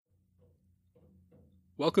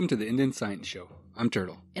Welcome to the Indian Science Show. I'm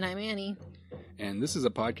Turtle. And I'm Annie. And this is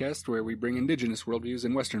a podcast where we bring indigenous worldviews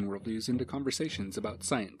and Western worldviews into conversations about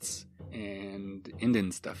science and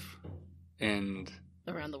Indian stuff. And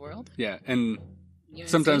around the world? Yeah, and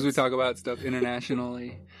United sometimes States? we talk about stuff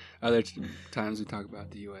internationally. Other times we talk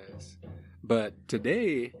about the U.S. But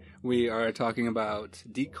today we are talking about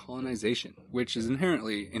decolonization, which is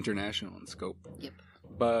inherently international in scope. Yep.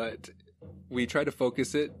 But we try to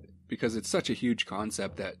focus it because it's such a huge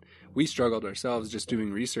concept that we struggled ourselves just doing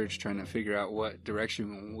research, trying to figure out what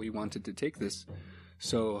direction we wanted to take this.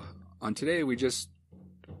 So on today, we just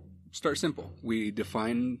start simple. We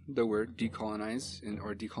define the word decolonize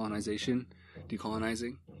or decolonization,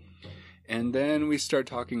 decolonizing. And then we start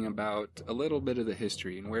talking about a little bit of the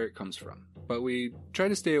history and where it comes from. But we try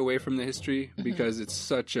to stay away from the history because it's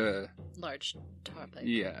such a large topic.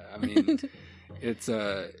 Yeah, I mean, it's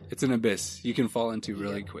an abyss you can fall into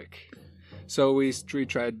really quick. So we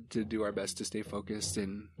tried to do our best to stay focused,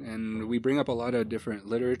 and we bring up a lot of different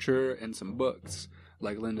literature and some books,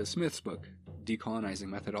 like Linda Smith's book, Decolonizing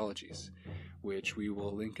Methodologies, which we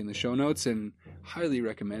will link in the show notes and highly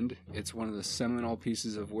recommend. It's one of the seminal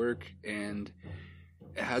pieces of work, and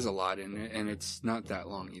it has a lot in it, and it's not that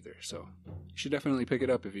long either. So you should definitely pick it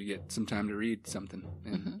up if you get some time to read something,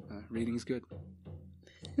 and reading's good.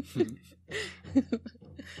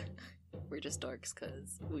 We're just dorks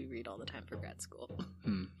because we read all the time for grad school.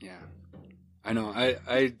 Yeah. I know.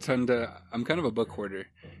 I'm kind of a book hoarder.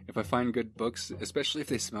 If I find good books, especially if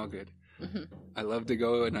they smell good, I love to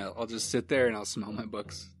go and I'll just sit there and I'll smell my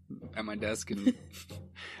books at my desk. And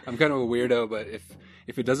I'm kind of a weirdo, but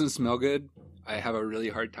if it doesn't smell good, I have a really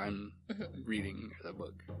hard time reading the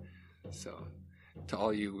book. So to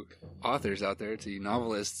all you authors out there, to you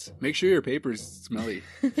novelists, make sure your paper's smelly.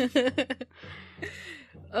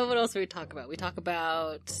 Oh, what else do we talk about? We talk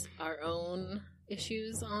about our own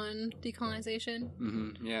issues on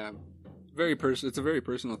decolonization. Yeah. It's a very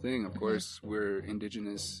personal thing, of course. We're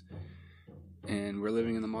indigenous and we're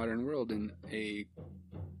living in the modern world in a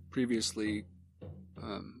previously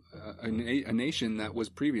a nation that was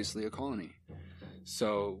previously a colony.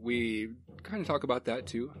 So we kind of talk about that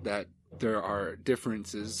too, that there are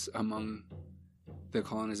differences among the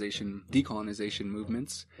decolonization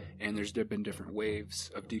movements, and there's been different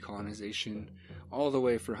waves of decolonization all the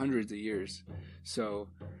way for hundreds of years. So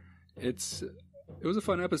it was a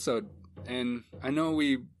fun episode, and I know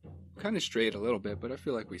we kind of strayed a little bit, but I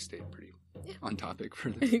feel like we stayed pretty on topic for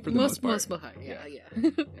the most part. Yeah.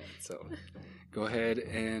 So go ahead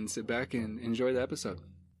and sit back and enjoy the episode.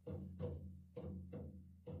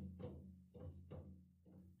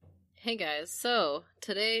 Hey guys, so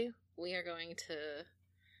today we are going to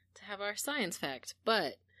have our science fact,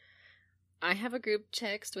 but I have a group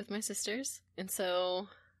text with my sisters, and so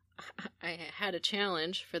I had a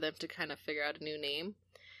challenge for them to kind of figure out a new name,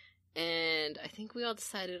 and I think we all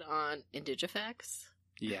decided on Indigifacts.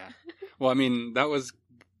 Yeah. Well, I mean, that was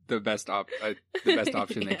the best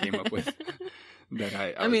option they came up with.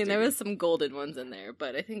 I mean, there was some golden ones in there,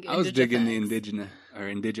 but I think I was digging the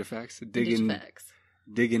Indigifacts.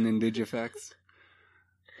 Digging Indigifacts.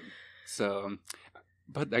 So,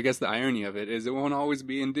 but I guess the irony of it is it won't always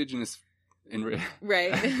be indigenous, right?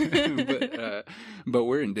 but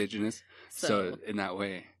we're indigenous, so in that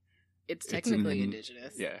way, it's technically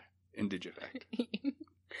indigenous. Yeah, Indigifact.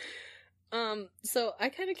 So I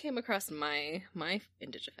kind of came across my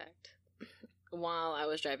Indigifact while I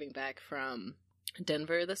was driving back from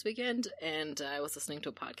Denver this weekend, and I was listening to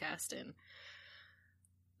a podcast, and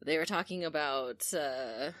they were talking about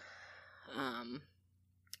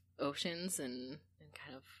oceans and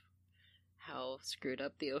kind of how screwed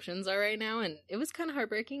up the oceans are right now, and it was kind of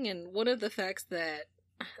heartbreaking. And one of the facts that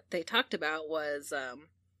they talked about was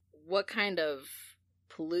what kind of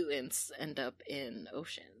pollutants end up in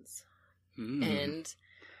oceans. And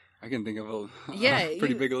I can think of a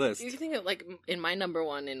pretty big list. You can think of, like, in my number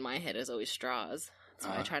one in my head is always straws. So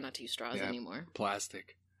I try not to use straws anymore.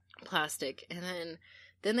 Plastic. And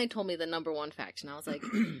then they told me the number one fact, and I was like,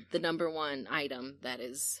 the number one item that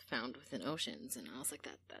is found within oceans, and I was like,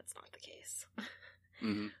 that's not the case.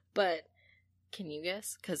 But can you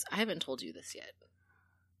guess? Because I haven't told you this yet.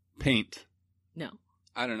 Paint. No.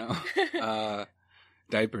 I don't know.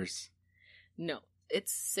 Diapers. No.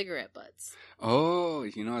 It's cigarette butts. Oh,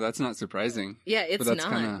 that's not surprising. Yeah, it's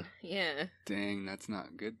not. Yeah. Dang, that's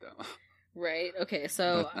not good, though. Right? Okay,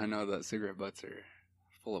 so I know that cigarette butts are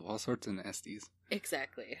full of all sorts of nasties.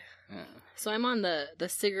 Exactly. Yeah. So I'm on the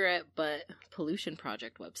Cigarette Butt Pollution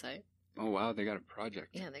Project website. Oh, wow, they got a project.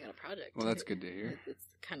 Yeah, they got a project. Well, that's good to hear. It's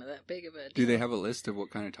kind of that big of a deal. Do they have a list of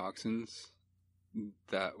what kind of toxins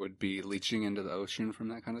that would be leaching into the ocean from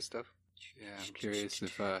that kind of stuff. Yeah, I'm curious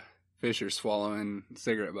if fish are swallowing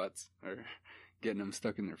cigarette butts or getting them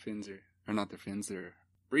stuck in their fins, or not their fins, their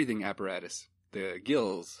breathing apparatus, the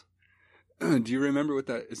gills. Do you remember what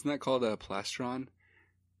that, isn't that called a plastron?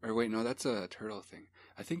 Or wait, no, that's a turtle thing.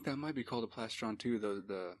 I think that might be called a plastron too,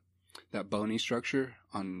 that bony structure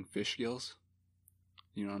on fish gills.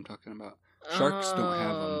 You know what I'm talking about? Sharks don't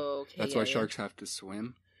have them. Okay, That's why sharks have to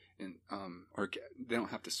swim, and or they don't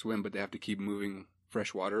have to swim, but they have to keep moving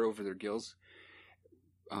fresh water over their gills.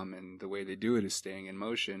 And the way they do it is staying in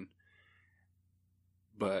motion.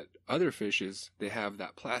 But other fishes, they have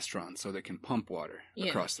that plastron, so they can pump water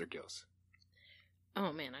across their gills.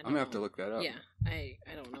 Oh man, I'm gonna have to look that up. Yeah, I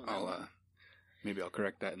don't know. Maybe I'll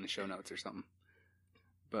correct that in the show notes or something.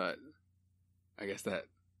 But I guess that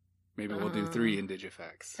maybe we'll do 3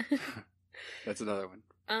 indigifacts. That's another one.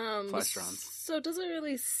 Plastrons. So it doesn't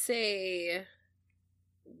really say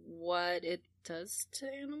what it does to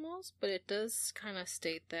animals, but it does kind of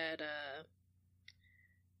state that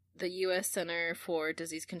the U.S. Center for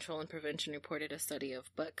Disease Control and Prevention reported a study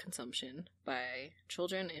of butt consumption by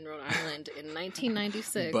children in Rhode Island in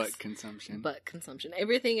 1996. Butt consumption. Butt consumption.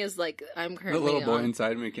 Everything is like, I'm currently the little boy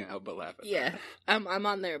inside me can't help but laugh at that. I'm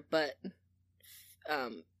on their butt,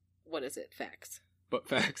 what is it, facts. Butt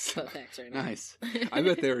facts. Butt facts right now. Nice. I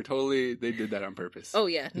bet they did that on purpose. Oh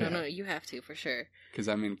yeah, no, you have to, for sure. Because,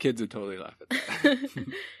 I mean, kids would totally laugh at that.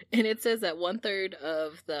 And it says that 1/3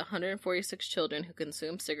 of the 146 children who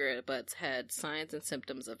consumed cigarette butts had signs and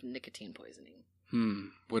symptoms of nicotine poisoning.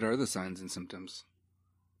 What are the signs and symptoms?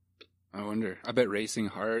 I wonder. I bet racing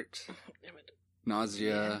heart,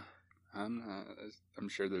 nausea. Yeah. I'm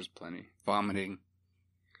sure there's plenty. Vomiting.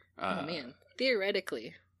 Oh man.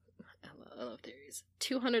 Theoretically, I love theories.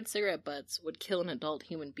 200 cigarette butts would kill an adult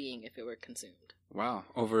human being if it were consumed. Wow.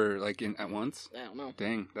 Over, like, at once? I don't know.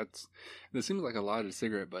 Dang. That seems like a lot of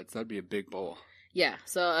cigarette butts. That'd be a big bowl. Yeah.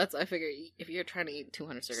 So I figure if you're trying to eat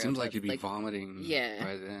 200 cigarette seems butts. Like you'd be vomiting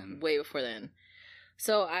by then. Way before then.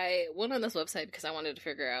 So I went on this website because I wanted to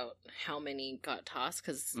figure out how many got tossed.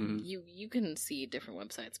 Because you can see different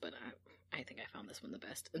websites, but I think I found this one the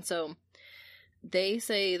best. And so they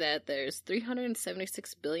say that there's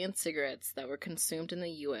 376 billion cigarettes that were consumed in the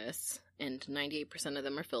U.S., and 98% of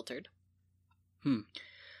them are filtered.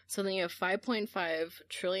 So then you have 5.5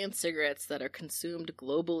 trillion cigarettes that are consumed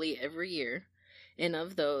globally every year, and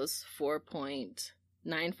of those,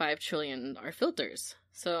 4.95 trillion are filters.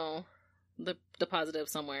 So the positive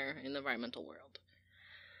somewhere in the environmental world.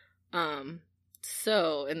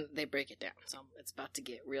 So, and they break it down, so it's about to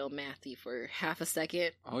get real mathy for half a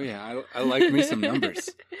second. Oh yeah, I like me some numbers.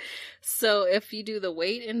 So if you do the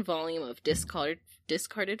weight and volume of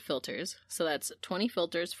discarded filters, so that's 20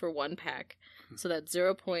 filters for 1 pack, so that's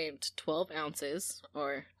 0.12 ounces,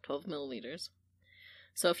 or 12 milliliters.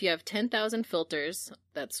 So if you have 10,000 filters,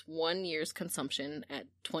 that's 1 year's consumption at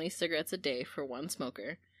 20 cigarettes a day for 1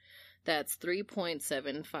 smoker. That's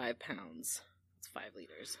 3.75 pounds. That's 5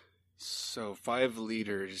 liters. So 5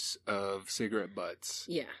 liters of cigarette butts.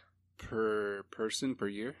 Yeah. Per person per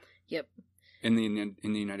year? Yep. In the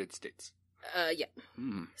United States. Yeah.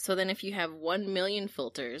 So then if you have 1 million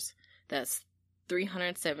filters, that's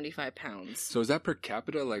 375 pounds. So is that per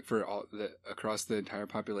capita, like for across the entire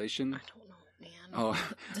population? I don't know, man. Oh,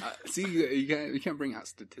 see, you can't bring out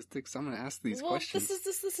statistics. I'm going to ask these questions. This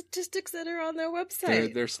is the statistics that are on their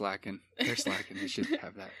website. They're slacking. They should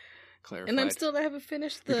have that clarified. And I haven't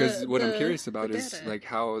finished because what I'm curious about is like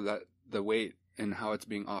how the weight and how it's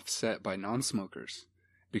being offset by non-smokers.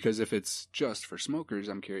 Because if it's just for smokers,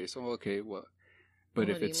 I'm curious. Oh, okay, what? But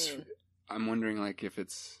if it's, I'm wondering like if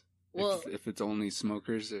it's only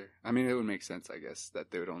smokers, or I mean, it would make sense, I guess,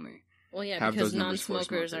 that they would only. Well, yeah, have because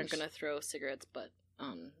non-smokers aren't going to throw cigarettes, but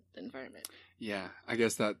on the environment. Yeah, I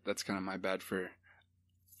guess that's kind of my bad for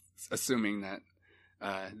assuming that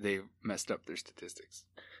they messed up their statistics.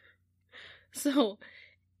 So,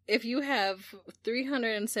 if you have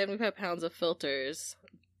 375 pounds of filters,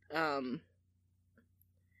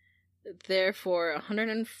 therefore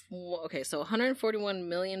 141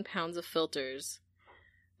 million pounds of filters,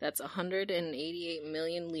 that's 188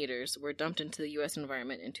 million liters, were dumped into the U.S.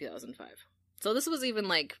 environment in 2005. So this was even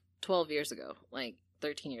like 12 years ago, like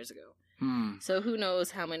 13 years ago. So who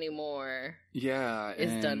knows how many more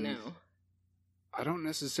is done now. I don't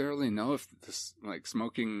necessarily know if this, like,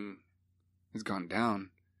 smoking has gone down.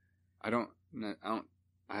 I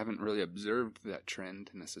haven't really observed that trend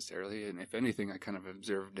necessarily, and if anything, I kind of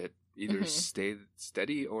observed it either stay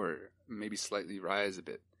steady or maybe slightly rise a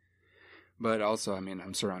bit. But also, I mean,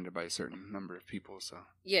 I'm surrounded by a certain number of people, so.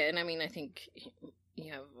 Yeah, and I mean, I think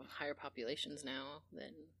you have higher populations now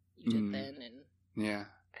than you did then, and Yeah.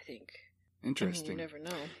 I think Interesting. you never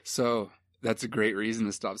know. So that's a great reason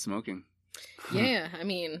to stop smoking. Yeah, I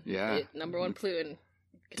mean, Yeah. number one pollutant.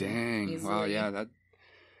 Dang. Wow. Yeah.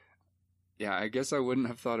 Yeah, I guess I wouldn't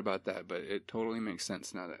have thought about that, but it totally makes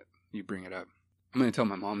sense now that you bring it up. I'm going to tell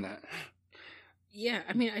my mom that. Yeah,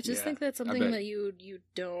 I mean, I just think that's something that you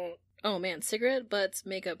don't... Oh, man, cigarette butts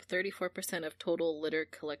make up 34% of total litter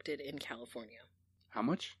collected in California. How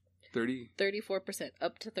much? 30? 34%,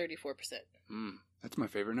 up to 34%. That's my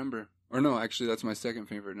favorite number. Or no, actually, that's my second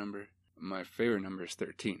favorite number. My favorite number is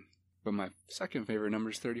 13. But my second favorite number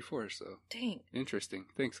is 34, so... Dang. Interesting.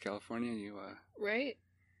 Thanks, California. You, Right?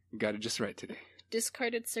 got it just right today.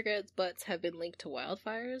 Discarded cigarette butts have been linked to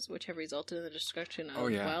wildfires, which have resulted in the destruction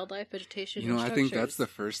of wildlife, vegetation, and I think that's the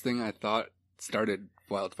first thing I thought started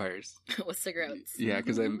wildfires. With cigarettes. Yeah,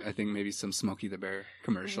 because I think maybe some Smokey the Bear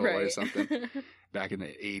commercial or something back in the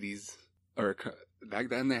 80s. Or back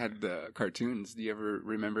then they had the cartoons. Do you ever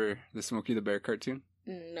remember the Smokey the Bear cartoon?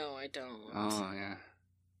 No, I don't. Oh, yeah.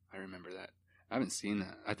 I remember that. I haven't seen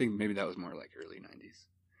that. I think maybe that was more like early 90s.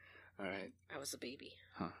 All right. I was a baby.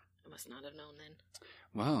 Huh. I must not have known then.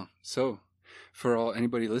 Wow. So, for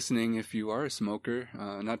anybody listening, if you are a smoker,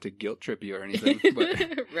 not to guilt trip you or anything,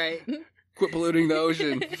 but right. Quit polluting the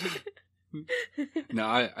ocean. No,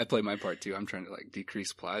 I play my part too. I'm trying to like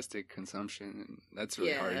decrease plastic consumption, and that's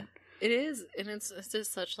really hard. It is, and it's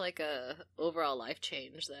just such like a overall life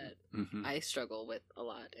change that I struggle with a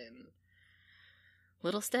lot, and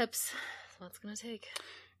little steps. That's what it's gonna take.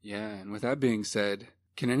 Yeah, and with that being said,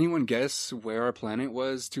 can anyone guess where our planet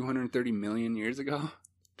was 230 million years ago?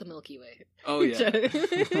 The Milky Way. Oh yeah,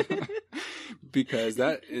 because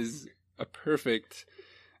that is a perfect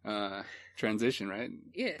transition, right?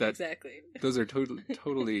 Yeah, exactly. Those are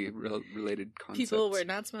totally related concepts. People were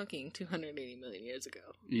not smoking 280 million years ago.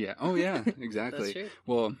 Yeah. Oh, yeah. Exactly. That's true.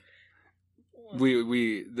 Well,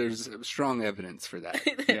 we there's strong evidence for that.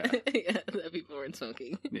 Yeah. Yeah, that people weren't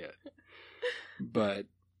smoking. Yeah. But,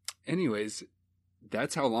 anyways,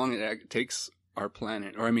 that's how long it takes our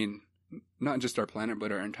planet, or I mean, not just our planet,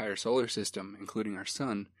 but our entire solar system, including our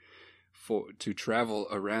sun, to travel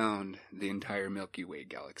around the entire Milky Way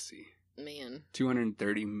galaxy. Man.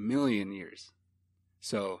 230 million years.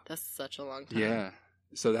 So that's such a long time. Yeah.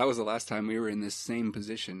 So that was the last time we were in this same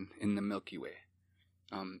position in the Milky Way.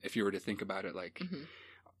 If you were to think about it like,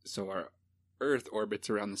 so our Earth orbits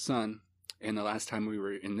around the sun, and the last time we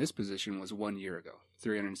were in this position was 1 year ago,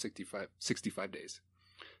 65 days.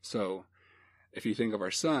 So if you think of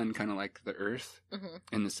our sun kind of like the Earth,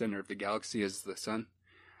 and the center of the galaxy is the sun,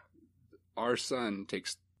 our sun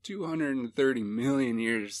takes 230 million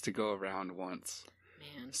years to go around once.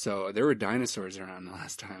 Man. So there were dinosaurs around the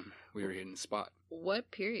last time we were in the spot. What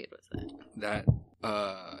period was that?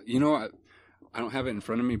 I don't have it in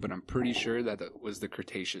front of me, but I'm pretty sure that it was the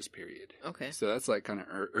Cretaceous period. Okay. So that's like kind of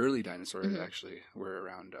early dinosaurs actually were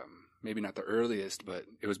around, maybe not the earliest, but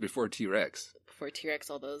it was before T-Rex. Before T-Rex,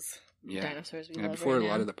 all those dinosaurs we love before right a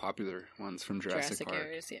now. lot of the popular ones from Jurassic Park.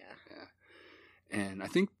 Eras, yeah. And I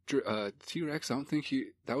think T-Rex, I don't think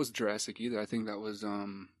that was Jurassic either. I think that was...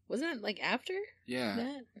 Wasn't it like after?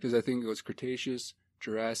 Yeah. Because I think it was Cretaceous,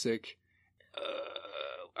 Jurassic...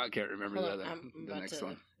 I can't remember the next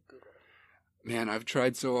one. Google. Man, I've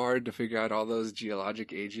tried so hard to figure out all those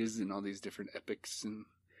geologic ages and all these different epochs, and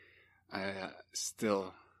I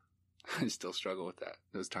still struggle with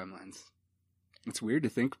those timelines. It's weird to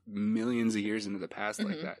think millions of years into the past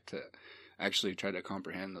like that, to actually try to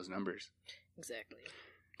comprehend those numbers. Exactly.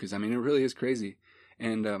 Because, I mean, it really is crazy.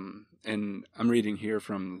 And I'm reading here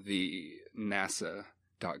from the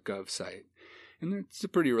NASA.gov site. And it's a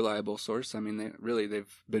pretty reliable source. I mean,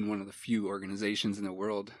 they've been one of the few organizations in the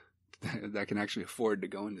world that can actually afford to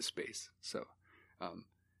go into space. So,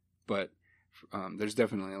 but there's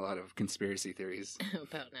definitely a lot of conspiracy theories.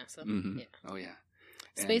 About NASA. Yeah. Oh, yeah.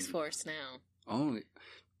 Space Force now. Oh,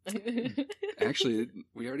 actually,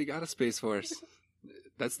 we already got a Space Force.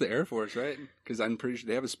 That's the Air Force, right? Because I'm pretty sure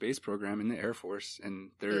they have a space program in the Air Force, and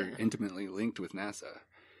they're intimately linked with NASA.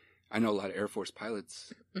 I know a lot of Air Force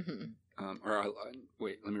pilots.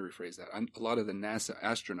 Wait, let me rephrase that. A lot of the NASA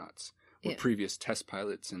astronauts were previous test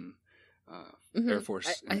pilots in Air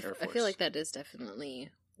Force. I feel like that is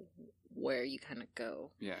definitely where you kind of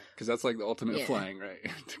go. Yeah, because that's like the ultimate flying, right?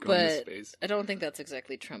 To go into space. I don't think that's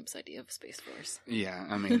exactly Trump's idea of Space Force. Yeah,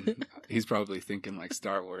 I mean, he's probably thinking like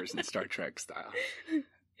Star Wars and Star Trek style.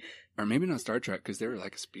 Or maybe not Star Trek, because they were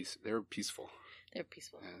like they were peaceful. They were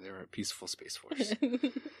peaceful. Yeah, they were a peaceful Space Force.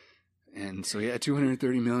 And so,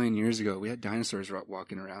 230 million years ago, we had dinosaurs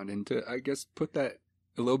walking around. And to, I guess, put that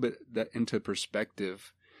a little bit that into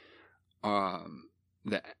perspective,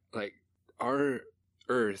 that like our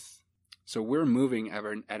Earth, so we're moving at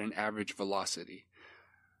an average velocity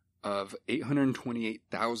of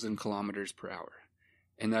 828,000 kilometers per hour.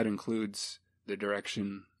 And that includes the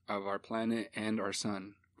direction of our planet and our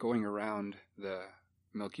sun going around the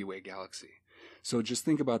Milky Way galaxy. So just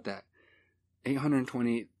think about that.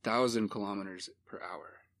 828,000 kilometers per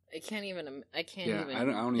hour. I can't even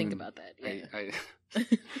think about that. Yeah.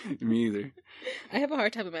 Me either. I have a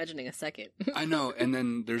hard time imagining a second. I know. And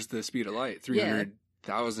then there's the speed of light,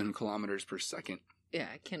 300,000 kilometers per second. Yeah,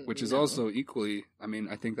 I can. Which is also equally, I mean,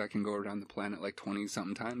 I think that can go around the planet like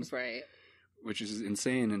 20-something times. Right. Which is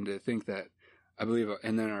insane. And to think that, I believe,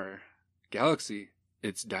 and then our galaxy,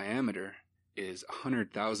 its diameter is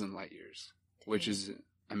 100,000 light years. Dang. Which is,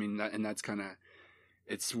 I mean, that's kind of,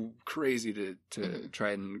 it's crazy to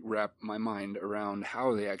try and wrap my mind around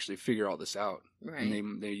how they actually figure all this out. Right.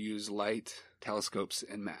 And they use light, telescopes,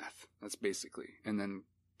 and math. That's basically, and then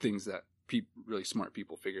things that really smart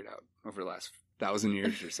people figured out over the last 1,000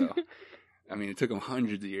 years or so. I mean, it took them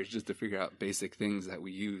hundreds of years just to figure out basic things that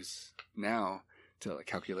we use now to like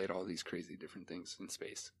calculate all these crazy different things in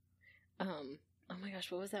space. Oh my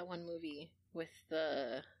gosh, what was that one movie with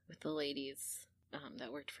the ladies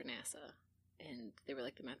that worked for NASA, and they were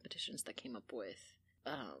like the mathematicians that came up with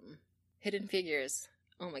Hidden Figures.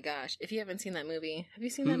 Oh my gosh, if you haven't seen that movie, have you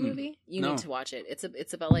seen that movie? You need to watch it.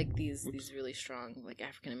 It's about like these really strong like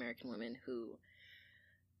African American women who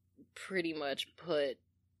pretty much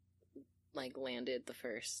landed the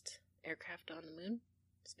first aircraft on the moon,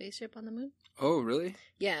 spaceship on the moon. Oh, really?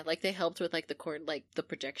 Yeah, like they helped with like the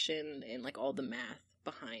projection and like all the math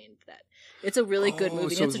behind that. It's a really good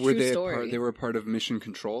movie. So it's a true story. They were part of Mission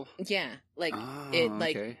Control? Yeah, like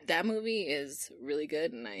okay. That movie is really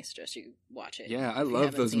good, and I suggest you watch it. Yeah, I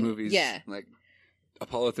love those movies. Yeah, like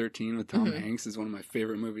Apollo 13 with Tom Hanks is one of my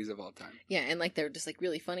favorite movies of all time. Yeah, and like they're just like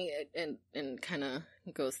really funny and kind of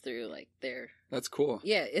goes through like their. That's cool.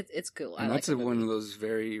 Yeah, it's cool. And that's one of those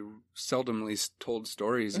very seldomly told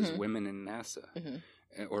stories is women in NASA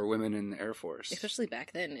or women in the Air Force, especially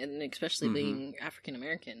back then, and especially being African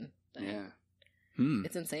American. Yeah,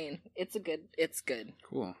 it's insane. It's good.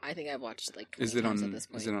 Cool. I think I've watched like. Is it on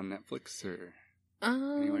Netflix or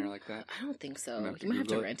anywhere like that? I don't think so. You might have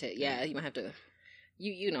to rent it. Yeah, you might have to.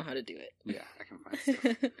 You know how to do it. Yeah, I can find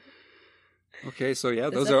stuff. Okay, so yeah,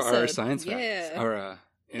 those are our science facts. Our,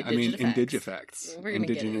 Indigifacts.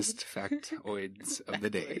 Indigenous factoids of the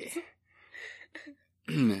day.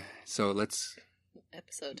 So let's...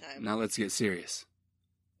 Episode time. Now let's get serious.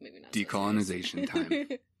 Maybe not Decolonization time.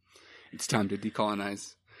 It's time to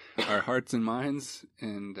decolonize our hearts and minds,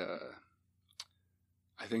 and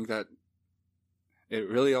I think that it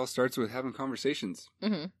really all starts with having conversations.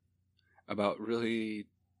 About really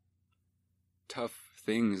tough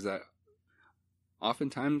things that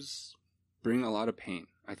oftentimes bring a lot of pain.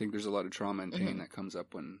 I think there's a lot of trauma and pain that comes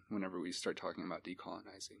up whenever we start talking about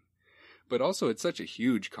decolonizing. But also, it's such a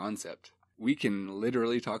huge concept. We can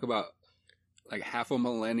literally talk about like half a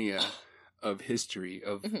millennia of history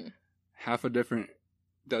of half a different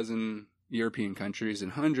dozen European countries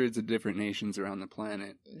and hundreds of different nations around the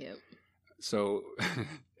planet. Yep. So,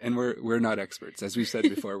 and we're not experts, as we said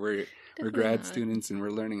before. We're grad students, and we're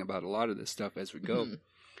learning about a lot of this stuff as we go.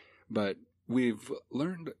 But we've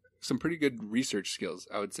learned some pretty good research skills,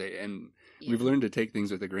 I would say, and we've learned to take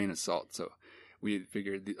things with a grain of salt. So we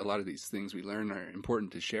figured a lot of these things we learn are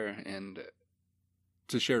important to share, and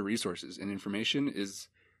to share resources and information is,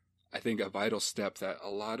 I think, a vital step that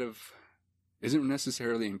isn't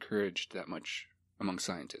necessarily encouraged that much among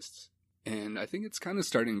scientists. And I think it's kind of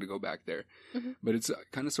starting to go back there, but it's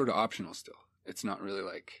kind of sort of optional still. It's not really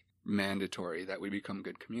like mandatory that we become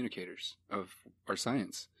good communicators of our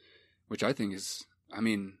science, which I think is, I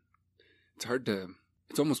mean,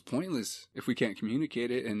 it's almost pointless if we can't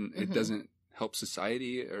communicate it and it doesn't help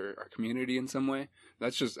society or our community in some way.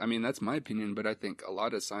 That's just, I mean, that's my opinion, but I think a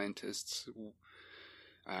lot of scientists,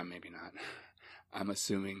 maybe not. I'm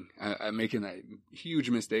assuming I'm making that huge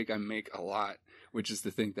mistake I make a lot, which is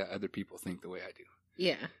to think that other people think the way I do.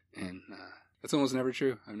 Yeah. And that's almost never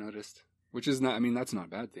true, I've noticed. Which is not, I mean, that's not a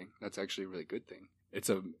bad thing. That's actually a really good thing. It's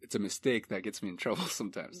a mistake that gets me in trouble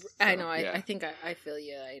sometimes. So, I know. I think I feel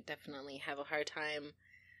you. I definitely have a hard time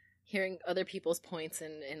hearing other people's points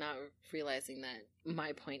and not realizing that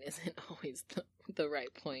my point isn't always the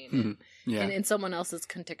right point. And, and in someone else's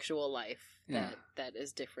contextual life that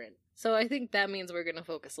is different. So I think that means we're going to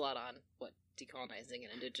focus a lot on decolonizing in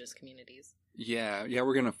indigenous communities. Yeah,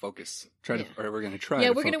 we're going to focus. We're going to try. Yeah,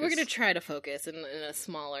 we're going to try to focus in a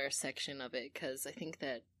smaller section of it, because I think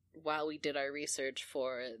that while we did our research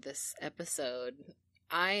for this episode,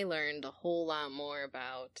 I learned a whole lot more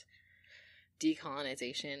about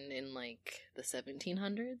decolonization in like the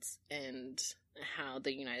 1700s and how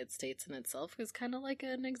the United States in itself is kind of like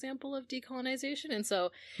an example of decolonization. And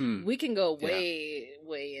so we can go way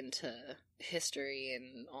into history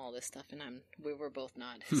and all this stuff, and we were both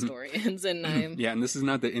not historians, and I'm and this is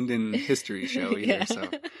not the Indian history show either. Yeah. So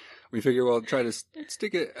we figure we'll try to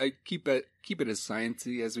stick it, keep it as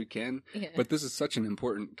sciencey as we can. Yeah. But this is such an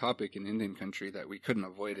important topic in Indian country that we couldn't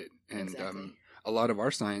avoid it, and Exactly. a lot of our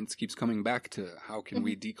science keeps coming back to how can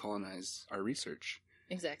we decolonize our research.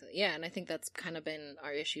 Exactly. Yeah, and I think that's kind of been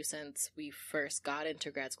our issue since we first got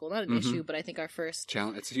into grad school. Not an issue, but I think our first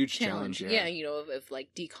Challenge. It's a huge challenge. Yeah, you know, of like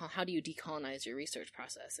how do you decolonize your research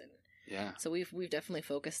process? And Yeah. so we've definitely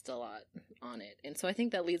focused a lot on it. And so I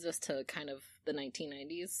think that leads us to kind of the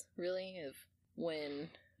 1990s, really, of when...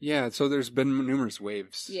 Yeah, so there's been numerous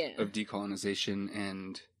waves Yeah. of decolonization,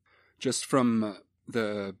 and just from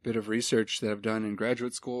the bit of research that I've done in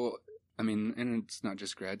graduate school, I mean, and it's not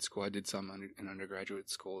just grad school, I did some in undergraduate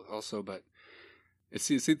school also, but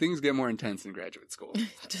see, things get more intense in graduate school.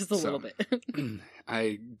 Just a little bit.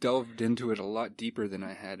 I delved into it a lot deeper than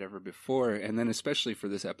I had ever before, and then especially for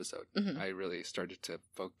this episode, I really started to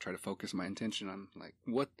try to focus my attention on, like,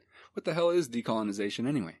 what the hell is decolonization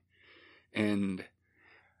anyway? And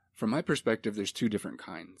from my perspective, there's two different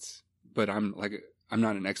kinds, but I'm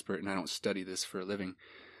not an expert and I don't study this for a living,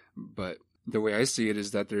 but the way I see it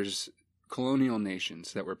is that there's colonial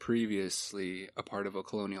nations that were previously a part of a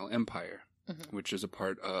colonial empire, which is a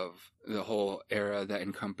part of the whole era that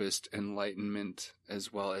encompassed Enlightenment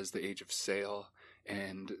as well as the Age of Sail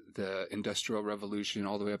and the Industrial Revolution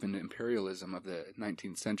all the way up into imperialism of the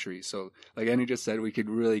 19th century. So like Annie just said, we could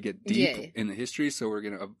really get deep in the history, so we're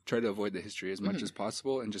going to try to avoid the history as much as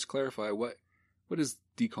possible and just clarify what is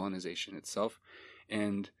decolonization itself.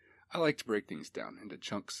 And I like to break things down into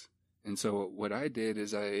chunks. And so what I did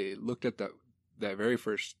is I looked at that very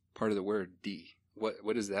first part of the word D.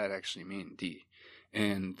 What does that actually mean, D?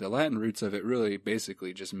 And the Latin roots of it really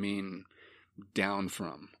basically just mean down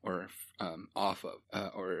from, or off of,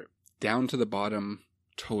 or down to the bottom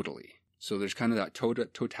totally. So there's kind of that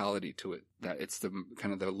totality to it, that it's the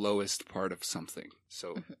kind of the lowest part of something.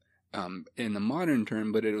 So in the modern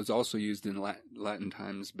term, but it was also used in Latin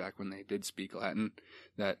times back when they did speak Latin,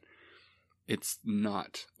 that it's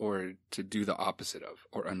not, or to do the opposite of,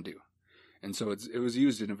 or undo. And so it was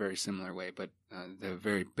used in a very similar way, but the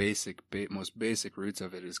very most basic roots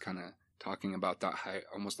of it is kind of talking about that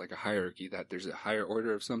almost like a hierarchy, that there's a higher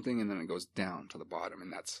order of something and then it goes down to the bottom.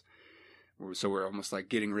 And so we're almost like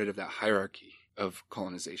getting rid of that hierarchy of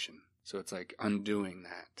colonization. So it's like undoing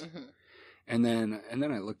that. And then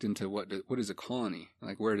I looked into what is a colony?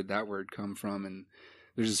 Like, where did that word come from? And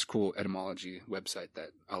there's this cool etymology website that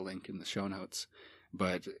I'll link in the show notes.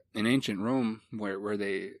 But in ancient Rome, where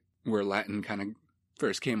Latin kind of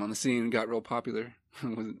first came on the scene and got real popular,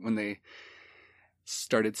 when they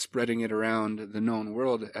started spreading it around the known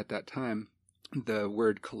world at that time, the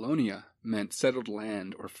word colonia meant settled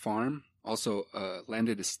land or farm, also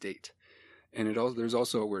landed estate. And there's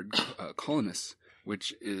also a word colonus,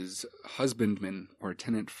 which is husbandman or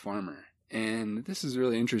tenant farmer. And this is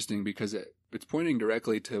really interesting because it's pointing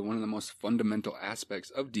directly to one of the most fundamental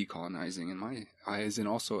aspects of decolonizing in my eyes, and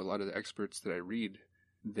also a lot of the experts that I read,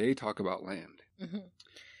 they talk about land.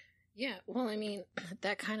 Yeah, well, I mean,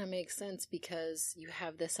 that kind of makes sense because you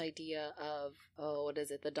have this idea of, what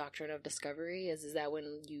is it, the doctrine of discovery? Is that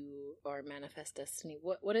when you are manifest destiny?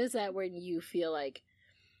 What is that when you feel like,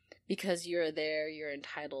 because you're there, you're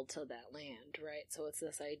entitled to that land, right? So it's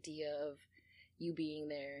this idea of you being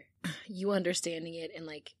there, you understanding it, and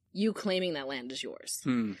like you claiming that land is yours.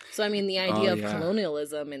 So I mean, the idea of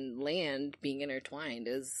colonialism and land being intertwined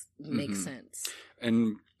makes sense.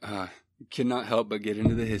 And cannot help but get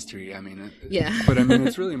into the history. I mean, yeah, but I mean,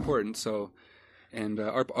 it's really important. So, and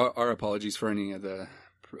our apologies for any of the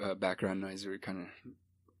background noise. We're kind of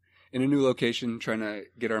in a new location, trying to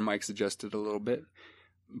get our mics adjusted a little bit.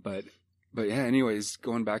 But yeah. Anyways,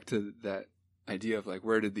 going back to that idea of like,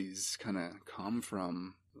 where did these kind of come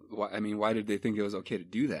from? Why did they think it was okay to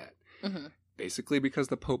do that? Basically because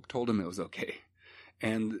the Pope told them it was okay,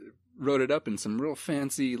 and wrote it up in some real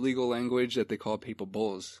fancy legal language that they call papal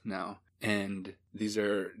bulls now. And these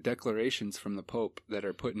are declarations from the Pope that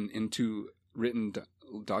are put into written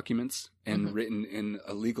documents and written in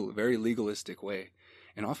a very legalistic way.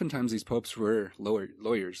 And oftentimes these popes were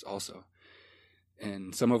lawyers also.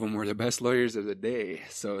 And some of them were the best lawyers of the day.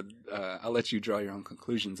 So I'll let you draw your own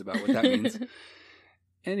conclusions about what that means.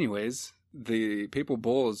 Anyways, the papal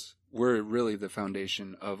bulls were really the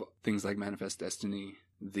foundation of things like manifest destiny,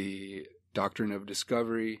 the doctrine of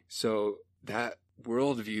discovery. So that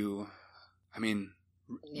worldview, I mean,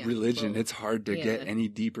 religion, it's hard to get any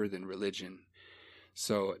deeper than religion.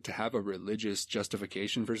 So to have a religious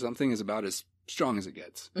justification for something is about as strong as it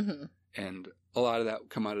gets. Mm-hmm. And a lot of that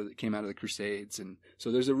came out of the Crusades. And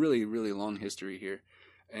so there's a really, really long history here.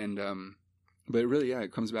 And, but really,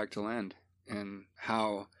 it comes back to land and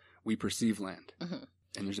how we perceive land. Mm-hmm.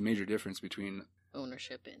 And there's a major difference between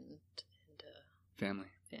ownership and family.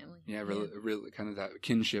 Family. Yeah, really kind of that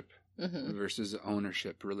kinship mm-hmm. versus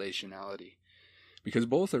ownership relationality. Because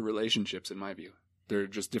both are relationships in my view. They're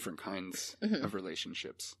just different kinds mm-hmm. of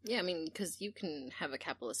relationships. Yeah, I mean, because you can have a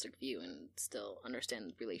capitalistic view and still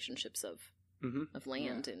understand relationships of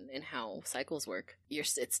land and how cycles work.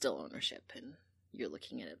 It's still ownership, and you're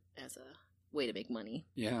looking at it as a way to make money.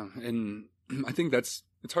 Yeah, and I think it's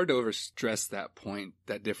hard to overstress that point,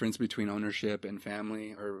 that difference between ownership and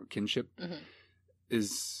family or kinship mm-hmm.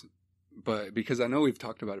 but because I know we've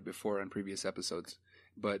talked about it before on previous episodes,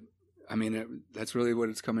 but I mean, that's really what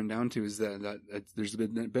it's coming down to, is that there's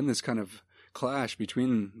been this kind of clash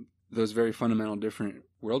between those very fundamental different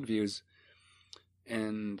worldviews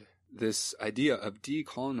and this idea of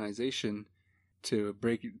decolonization to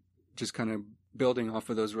break, just kind of building off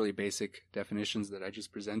of those really basic definitions that I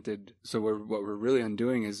just presented. So what we're really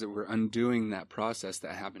undoing is that we're undoing that process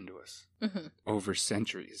that happened to us mm-hmm. over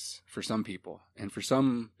centuries for some people. And for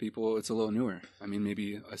some people, it's a little newer. I mean,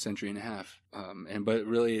 maybe a century and a half. But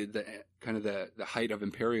really the height of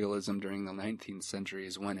imperialism during the 19th century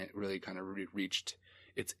is when it really kind of reached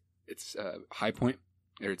its high point,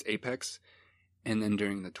 or its apex. And then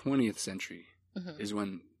during the 20th century mm-hmm. is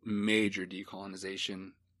when major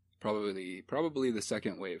decolonization, probably the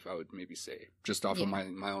second wave, I would maybe say, just off of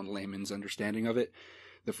my own layman's understanding of it.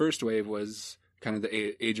 The first wave was kind of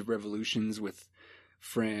the age of revolutions with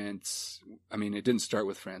France. I mean, it didn't start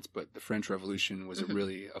with France, but the French Revolution was mm-hmm.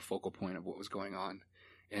 really a focal point of what was going on.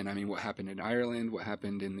 And I mean, what happened in Ireland, what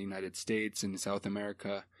happened in the United States and South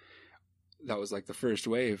America, that was like the first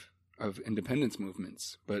wave of independence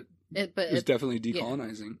movements. But it was definitely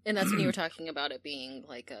decolonizing. Yeah. And that's when you were talking about it being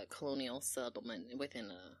like a colonial settlement within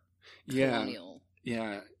a colonial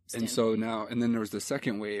standpoint. And so now, and then there was the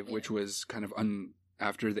second wave, which was kind of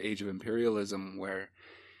after the age of imperialism, where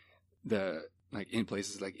in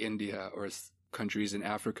places like India or countries in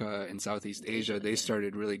Africa and Southeast Asia, they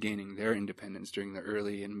started really gaining their independence during the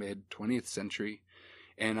early and mid 20th century.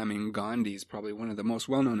 And I mean, Gandhi is probably one of the most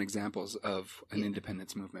well-known examples of an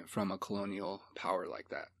independence movement from a colonial power like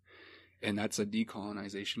that. And that's a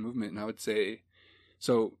decolonization movement. And I would say,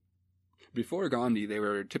 so before Gandhi, they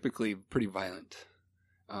were typically pretty violent.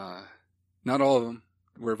 Not all of them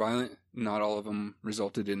were violent. Not all of them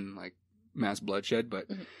resulted in like mass bloodshed, but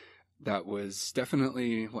mm-hmm. that was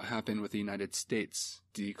definitely what happened with the United States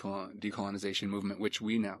decolonization movement, which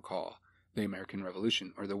we now call the American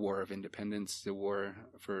Revolution, or the War of Independence, the War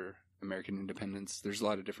for American Independence. There's a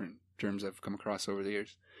lot of different terms I've come across over the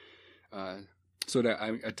years. So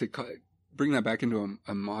to bring that back into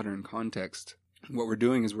a modern context, what we're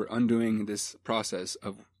doing is we're undoing this process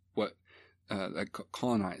of what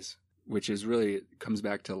colonize, which is really comes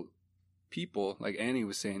back to people, like Annie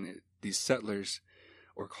was saying, these settlers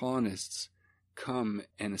or colonists come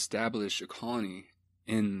and establish a colony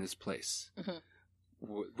in this place, mm-hmm.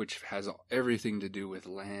 which has everything to do with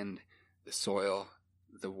land, the soil,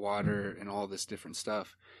 the water, and all this different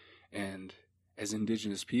stuff. And as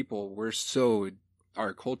indigenous people,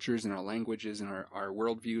 our cultures and our languages and our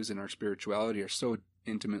worldviews and our spirituality are so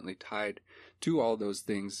intimately tied to all those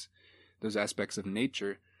things, those aspects of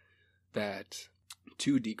nature, that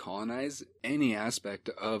to decolonize any aspect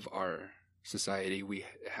of our society, it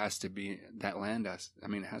has to be that land. It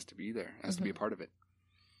has to be there. It has mm-hmm. to be a part of it.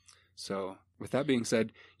 So with that being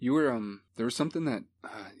said, you were, there was something that,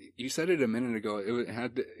 you said it a minute ago. It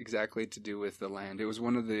had exactly to do with the land. It was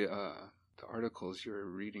one of the articles you were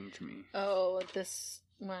reading to me. Oh,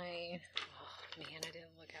 man, I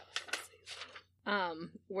didn't look out.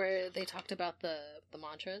 Where they talked about the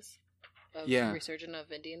mantras of resurgence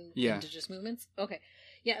of indigenous movements. Okay.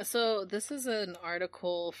 Yeah, so this is an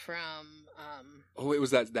article from it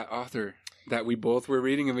was that author that we both were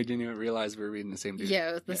reading and we didn't even realize we were reading the same dude. Yeah,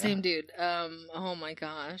 it was the same dude. Oh my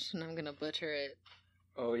gosh, and I'm gonna butcher it.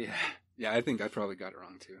 Oh yeah. Yeah, I think I probably got it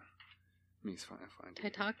wrong too. He's fine.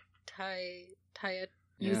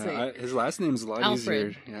 Yeah, his last name's a lot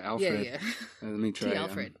Alfred. easier. Yeah, Alfred. Yeah. Let me try.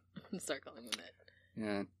 Alfred. Start calling him that.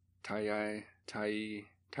 Yeah, Taiaiake.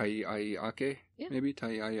 Yeah. Maybe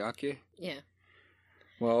Taiaiake. Yeah.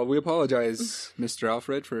 Well, we apologize, Mr.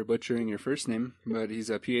 Alfred, for butchering your first name, but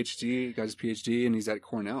he's a PhD. He got his PhD, and he's at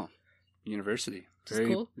Cornell University.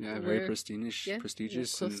 Very cool. Yeah, very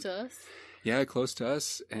prestigious. Close to us. Yeah, close to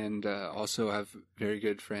us, and also have very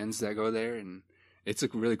good friends that go there, and it's a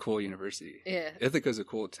really cool university. Yeah. Ithaca's a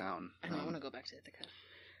cool town. I know, I want to go back to Ithaca.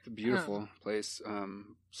 It's a beautiful place.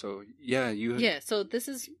 So, yeah, you... Yeah, so this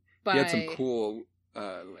is by... You had some cool,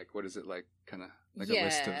 what is it, kind of like a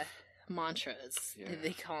list of... mantras. Yeah.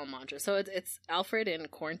 They call them mantras. So it's Alfred in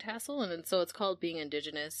Corntassel, and so it's called Being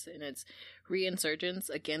Indigenous, and it's reinsurgence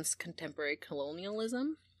against contemporary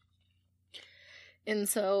colonialism. And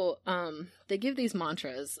so they give these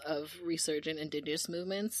mantras of resurgent indigenous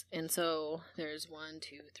movements, and so there's 1,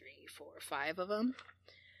 2, 3, 4, 5 of them.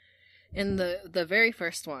 And the very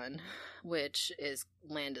first one, which is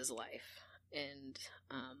land is life, and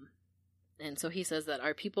so he says that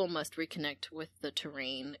our people must reconnect with the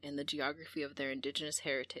terrain and the geography of their indigenous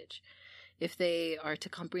heritage if they are to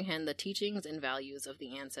comprehend the teachings and values of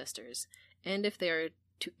the ancestors, and if they are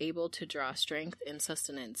able to draw strength and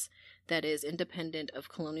sustenance that is independent of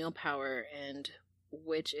colonial power and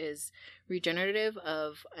which is regenerative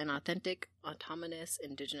of an authentic, autonomous,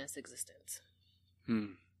 indigenous existence.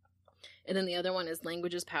 And then the other one is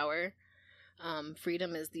language is power.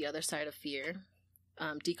 Freedom is the other side of fear.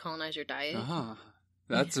 Decolonize your diet.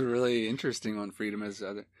 That's a really interesting one. Freedom is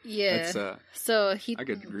other. Yeah. That's, I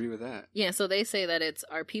could agree with that. Yeah. So they say that it's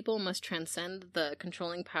our people must transcend the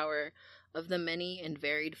controlling power of the many and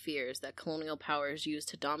varied fears that colonial powers use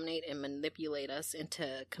to dominate and manipulate us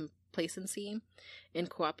into complacency in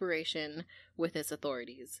cooperation with its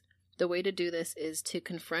authorities. The way to do this is to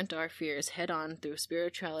confront our fears head on through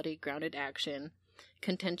spirituality grounded action.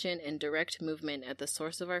 Contention and direct movement at the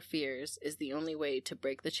source of our fears is the only way to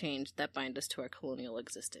break the chains that bind us to our colonial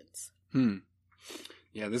existence.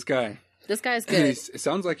 Yeah, this guy's good. It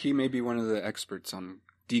sounds like he may be one of the experts on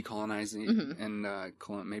decolonizing and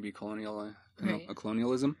maybe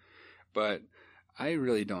colonialism, but I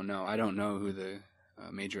really don't know. I don't know who the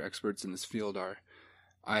major experts in this field are.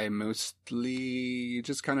 I mostly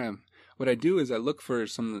just kind of, what I do is I look for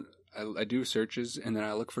I do searches, and then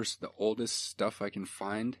I look for the oldest stuff I can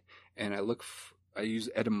find, and I use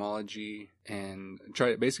etymology and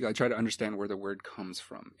I try to understand where the word comes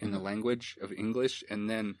from in the language of English, and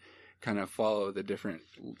then kind of follow the different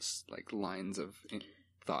lines of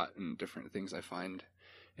thought and different things I find.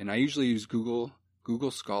 And I usually use Google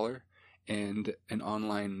Scholar and an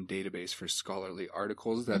online database for scholarly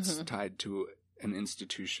articles that's tied to an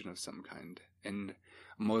institution of some kind. And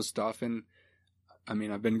most often, I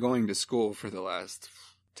mean, I've been going to school for the last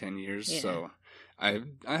 10 years, so I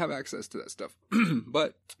have access to that stuff.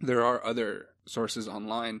 But there are other sources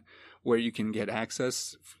online where you can get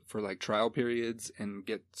access for trial periods and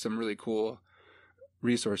get some really cool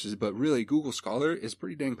resources. But really, Google Scholar is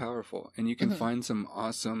pretty dang powerful, and you can find some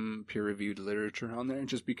awesome peer-reviewed literature on there. And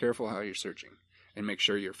just be careful how you're searching, and make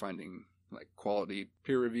sure you're finding quality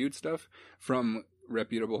peer-reviewed stuff from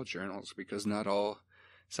reputable journals, because not all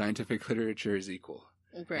scientific literature is equal,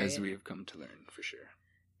 as we have come to learn, for sure.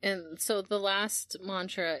 And so the last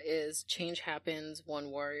mantra is change happens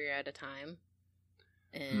one warrior at a time.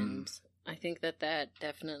 And I think that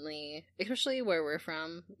definitely, especially where we're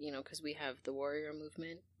from, because we have the warrior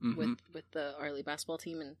movement with the Arley basketball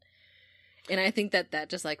team. And I think that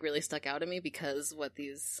just really stuck out to me because what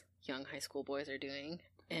these young high school boys are doing.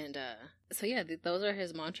 And so yeah, those are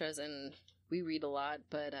his mantras, and we read a lot,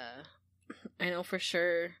 but I know for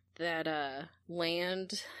sure that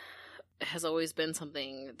land has always been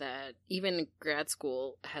something that even in grad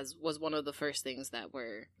school was one of the first things that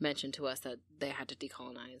were mentioned to us that they had to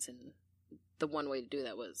decolonize, and the one way to do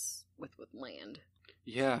that was with land.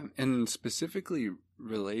 Yeah, and specifically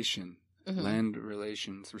land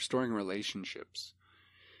relations, restoring relationships.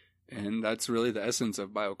 And that's really the essence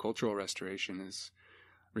of biocultural restoration, is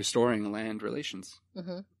restoring land relations.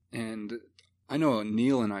 And I know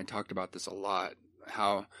Neil and I talked about this a lot,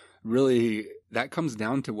 how really that comes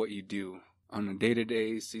down to what you do on a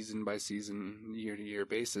day-to-day, season-by-season, year-to-year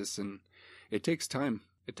basis. And it takes time.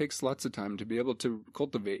 It takes lots of time to be able to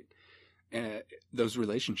cultivate those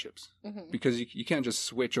relationships. Because you can't just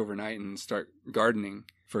switch overnight and start gardening,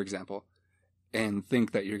 for example, and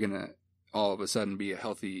think that you're going to all of a sudden be a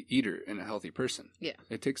healthy eater and a healthy person. Yeah.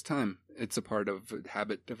 It takes time. It's a part of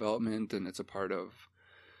habit development, and it's a part of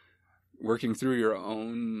working through your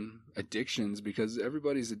own addictions, because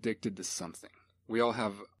everybody's addicted to something. We all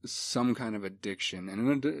have some kind of addiction,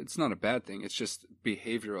 and it's not a bad thing. It's just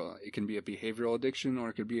behavioral. It can be a behavioral addiction, or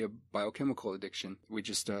it could be a biochemical addiction. We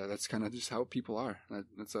just, that's kind of just how people are.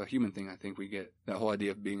 That's a human thing. I think we get that whole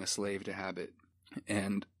idea of being a slave to habit.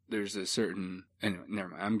 And there's a certain, anyway, never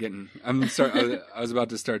mind. I was about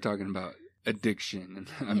to start talking about addiction,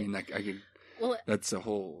 and I mean, like, that's a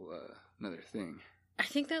whole another thing. I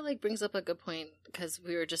think that like brings up a good point, because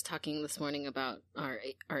we were just talking this morning about our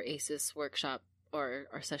ACES workshop, or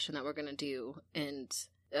our session that we're going to do, and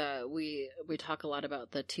we talk a lot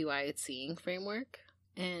about the two-eyed seeing framework,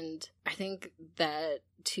 and I think that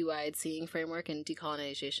two-eyed seeing framework and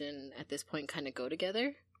decolonization at this point kind of go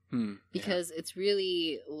together. Because it's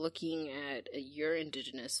really looking at your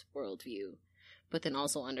indigenous worldview, but then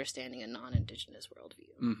also understanding a non-indigenous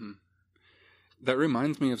worldview. Mm-hmm. That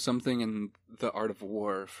reminds me of something in The Art of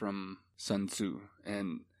War from Sun Tzu.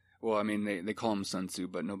 And, well, I mean, they call him Sun Tzu,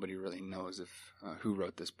 but nobody really knows who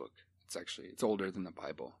wrote this book. It's older than the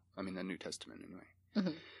Bible. I mean, the New Testament, anyway.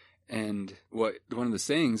 Mm-hmm. And one of the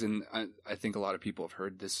sayings, and I think a lot of people have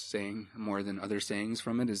heard this saying more than other sayings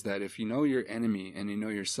from it, is that if you know your enemy and you know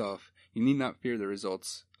yourself, you need not fear the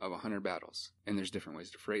results of 100 battles. And there's different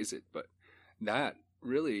ways to phrase it, but that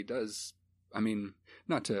really does, I mean,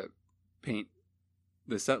 not to paint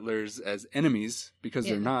the settlers as enemies, because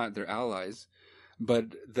they're not, they're allies.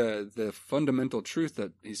 But the fundamental truth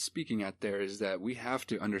that he's speaking at there is that we have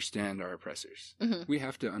to understand our oppressors. Mm-hmm. We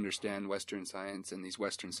have to understand Western science and these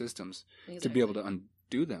Western systems to be able to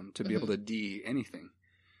undo them, to be able to anything.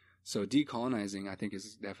 So decolonizing, I think,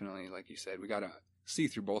 is definitely, like you said, we got to see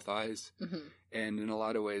through both eyes. Mm-hmm. And in a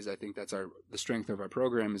lot of ways, I think that's the strength of our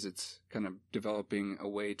program, is it's kind of developing a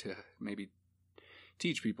way to maybe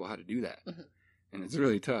teach people how to do that. Mm-hmm. And it's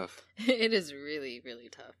really tough. It is really, really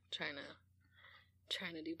tough trying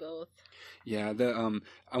to do both. Yeah,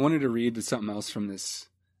 I wanted to read something else from this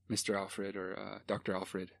Mr. Alfred, or Dr.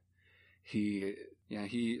 Alfred. Okay,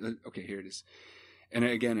 here it is. And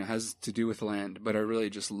again, it has to do with land, but I really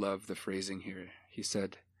just love the phrasing here. He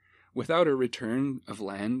said, "Without a return of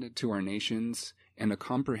land to our nations and a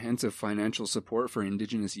comprehensive financial support for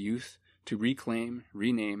indigenous youth to reclaim,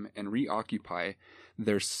 rename, and reoccupy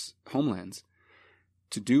their homelands,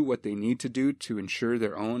 to do what they need to do to ensure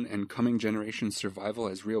their own and coming generations' survival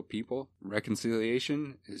as real people,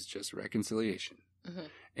 reconciliation is just reconciliation." Mm-hmm.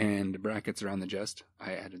 And brackets around the just.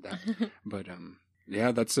 I added that. But,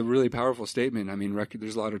 yeah, that's a really powerful statement. I mean,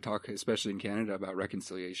 there's a lot of talk, especially in Canada, about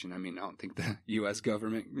reconciliation. I mean, I don't think the U.S.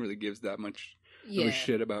 government really gives that much of a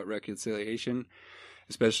shit about reconciliation,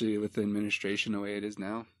 especially with the administration the way it is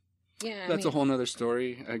now. Yeah, that's a whole nother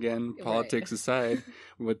story. Again, politics aside,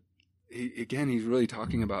 he's really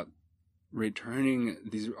talking about returning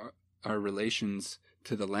our relations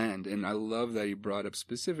to the land. And I love that he brought up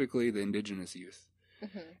specifically the indigenous youth.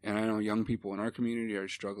 Mm-hmm. And I know young people in our community are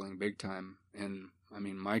struggling big time. And I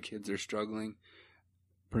mean, my kids are struggling.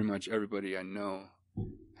 Pretty much everybody I know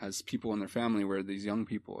has people in their family where these young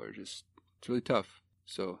people are it's really tough.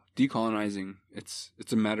 So decolonizing, it's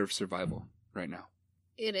a matter of survival right now.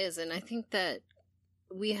 It is. And I think that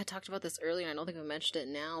we had talked about this earlier. I don't think we mentioned it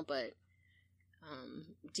now, but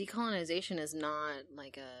decolonization is not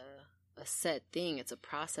like a set thing. It's a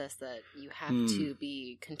process that you have to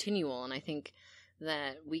be continual. And I think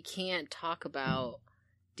that we can't talk about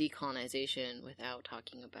decolonization without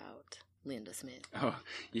talking about Linda Smith. Oh,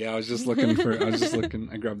 yeah. I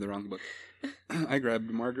grabbed the wrong book. I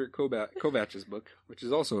grabbed Margaret Kovach's book, which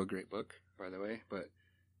is also a great book, by the way. But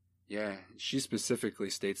yeah, she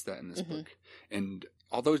specifically states that in this book. And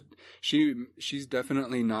although she's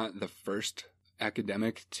definitely not the first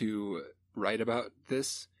academic to write about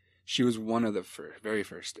this, she was one of the very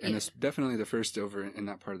first. And it's definitely the first over in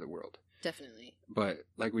that part of the world. Definitely. But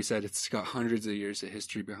like we said, it's got hundreds of years of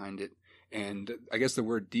history behind it. And I guess the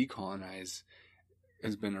word decolonize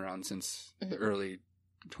has been around since the early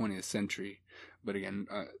 20th century. But again,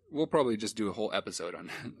 we'll probably just do a whole episode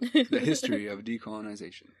on the history of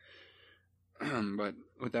decolonization. But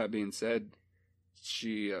with that being said,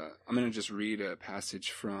 I'm going to just read a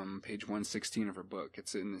passage from page 116 of her book.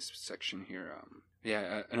 It's in this section here.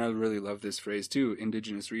 And I really love this phrase too,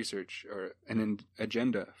 indigenous research, or an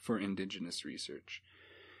agenda for indigenous research.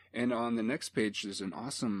 And on the next page, there's an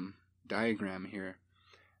awesome diagram here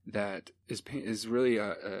that is really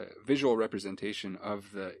a visual representation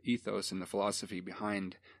of the ethos and the philosophy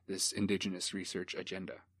behind this indigenous research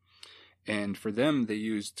agenda. And for them, they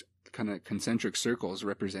used kind of concentric circles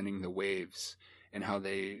representing the waves, and how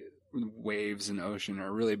waves in the ocean are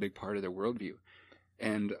a really big part of their worldview.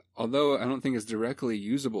 And although I don't think it's directly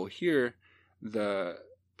usable here, the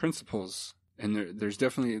principles, and there's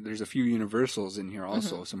a few universals in here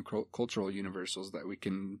also, some cultural universals that we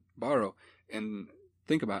can borrow and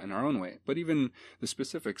think about in our own way. But even the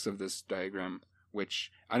specifics of this diagram,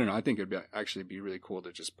 which, I don't know, I think it'd actually be really cool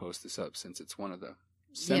to just post this up, since it's one of the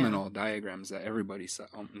seminal diagrams that everybody,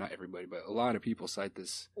 not everybody, but a lot of people cite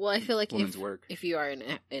this. Well, I feel like woman's work. If you are in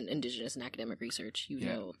indigenous and academic research, you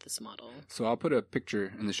know this model. So I'll put a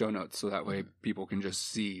picture in the show notes so that way people can just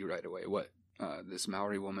see right away what this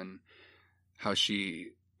Maori woman, how she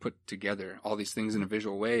put together all these things in a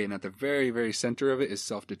visual way, and at the very, very center of it is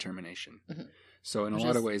self-determination. Mm-hmm. So in a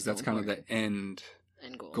lot of ways, that's kind of the end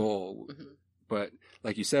goal. Mm-hmm. But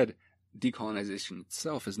like you said, decolonization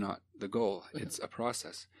itself is not the goal. Mm-hmm. It's a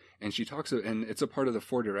process. And she talks, and it's a part of the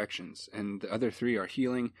 4 directions. And the other 3 are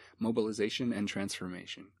healing, mobilization, and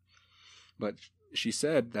transformation. But she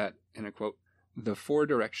said that, in a quote, the 4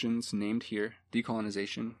 directions named here,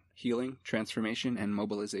 decolonization, healing, transformation, and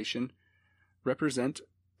mobilization, represent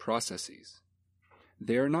processes.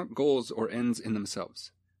 They are not goals or ends in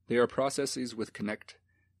themselves. They are processes which connect,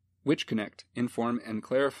 inform, and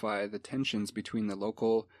clarify the tensions between the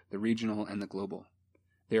local, the regional, and the global.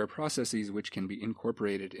 They are processes which can be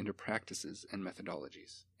incorporated into practices and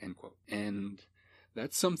methodologies. End quote. And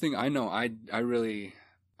that's something I know I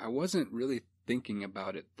wasn't really thinking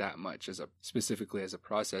about it that much specifically as a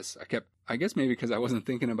process. I guess maybe because I wasn't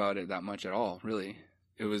thinking about it that much at all, really.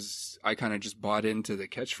 I kind of just bought into the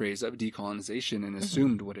catchphrase of decolonization and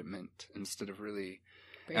assumed what it meant instead of really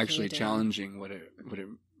actually challenging what it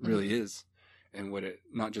really is, and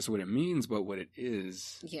not just what it means, but what it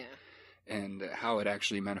is. Yeah. And how it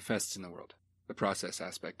actually manifests in the world. The process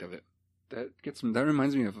aspect of it. That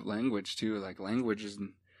reminds me of language too. Like language is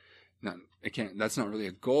that's not really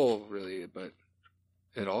a goal really, but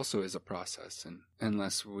it also is a process. And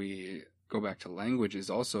unless we go back to languages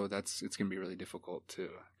also, it's going to be really difficult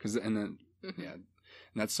too. And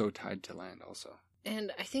that's so tied to land also.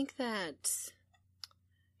 And I think that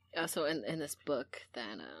also in this book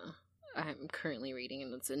that I'm currently reading,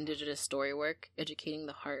 and it's Indigenous Story Work, Educating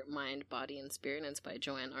the Heart, Mind, Body, and Spirit, and it's by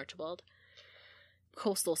Joanne Archibald.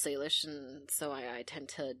 Coastal Salish, and so I tend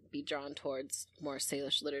to be drawn towards more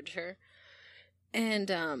Salish literature.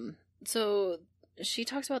 And so she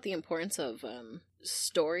talks about the importance of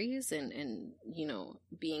stories and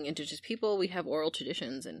being Indigenous people. We have oral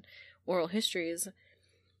traditions and oral histories.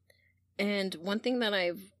 And one thing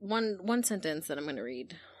that one sentence that I'm going to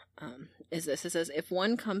read is this. It says, if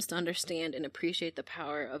one comes to understand and appreciate the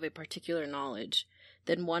power of a particular knowledge,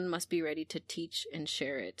 then one must be ready to teach and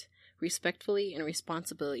share it respectfully and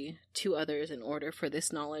responsibly to others in order for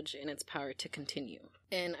this knowledge and its power to continue.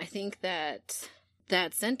 And I think that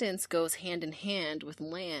sentence goes hand in hand with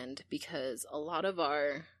land, because a lot of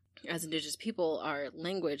as Indigenous people, our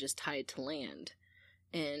language is tied to land.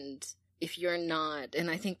 And if you're not,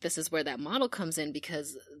 and I think this is where that model comes in,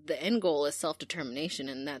 because the end goal is self-determination,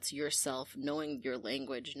 and that's yourself, knowing your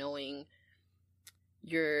language, knowing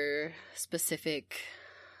your specific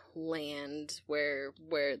land, where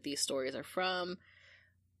these stories are from.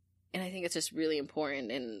 And I think it's just really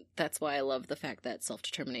important, and that's why I love the fact that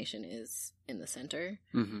self-determination is in the center,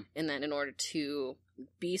 and that in order to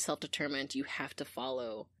be self-determined, you have to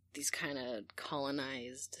follow these kind of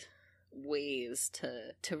colonized ways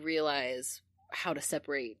to realize how to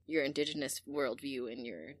separate your Indigenous worldview and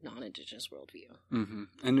your non-Indigenous worldview. Mm-hmm.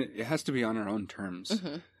 And it has to be on our own terms.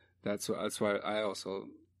 Mm-hmm. That's why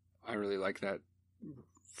I really like that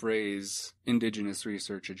phrase, Indigenous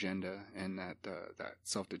research agenda, and that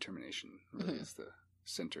self-determination really is the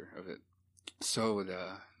center of it. So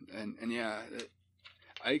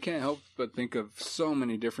I can't help but think of so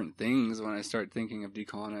many different things when I start thinking of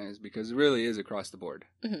decolonize, because it really is across the board.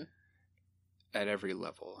 Mm-hmm. At every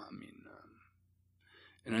level. I mean,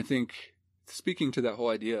 and I think, speaking to that whole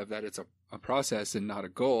idea of that it's a process and not a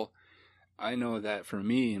goal, I know that for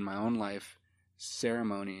me in my own life,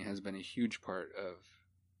 ceremony has been a huge part of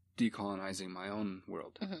decolonizing my own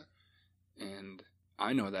world. Mm-hmm. And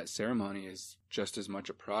I know that ceremony is just as much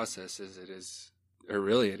a process as it is, or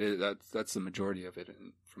really it is, that's the majority of it,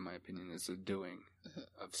 from my opinion, is a doing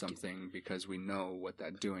of something, because we know what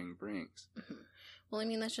that doing brings. Mm-hmm. Well, I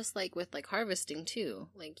mean, that's just like with harvesting too.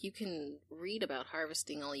 Like, you can read about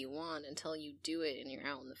harvesting all you want until you do it and you're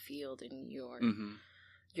out in the field and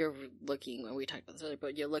you're looking, well, we talked about this earlier,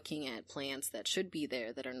 but you're looking at plants that should be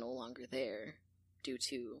there that are no longer there due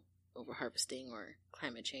to over-harvesting or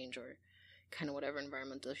climate change or kind of whatever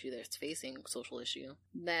environmental issue that's facing, social issue.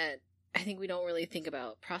 That I think we don't really think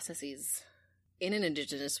about processes in an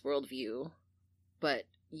Indigenous worldview, but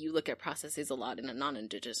you look at processes a lot in a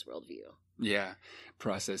non-Indigenous worldview. Yeah,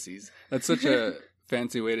 processes. That's such a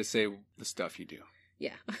fancy way to say the stuff you do.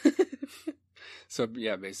 Yeah. So,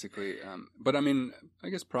 yeah, basically. But, I mean, I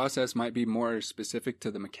guess process might be more specific to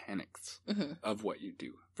the mechanics of what you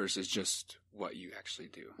do versus just what you actually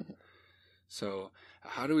do. Mm-hmm. So,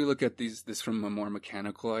 how do we look at this from a more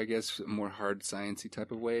mechanical, I guess, more hard sciencey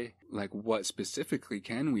type of way? Like, what specifically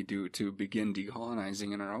can we do to begin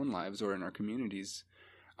decolonizing in our own lives or in our communities?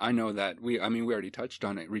 I know that we already touched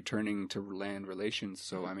on it, returning to land relations.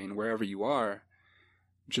 So, I mean, wherever you are,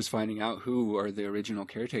 just finding out who are the original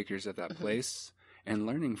caretakers of that place and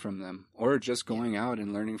learning from them, or just going out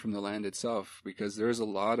and learning from the land itself, because there's a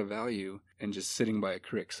lot of value in just sitting by a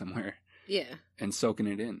creek somewhere. Yeah. And soaking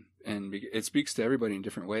it in. And it speaks to everybody in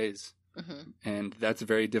different ways. And that's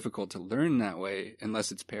very difficult to learn that way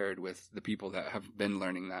unless it's paired with the people that have been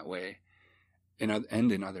learning that way and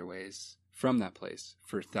in other ways from that place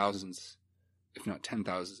for thousands, if not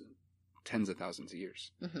 10,000, tens of thousands of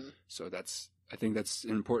years. So I think that's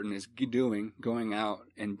important, is going out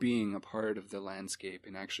and being a part of the landscape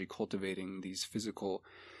and actually cultivating these physical,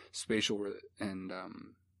 spatial, and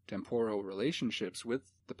temporal relationships with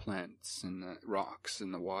the plants and the rocks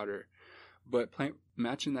and the water, but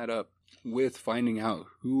matching that up with finding out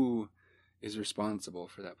who is responsible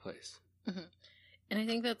for that place. And I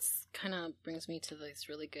think that's kind of brings me to this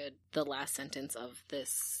really good, the last sentence of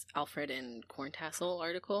this Alfred and Corntassel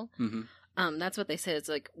article. That's what they said. It's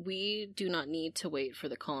like, we do not need to wait for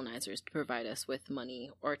the colonizers to provide us with money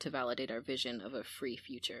or to validate our vision of a free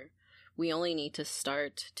future. We only need to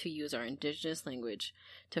start to use our indigenous language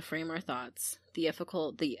to frame our thoughts, the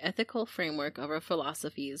ethical framework of our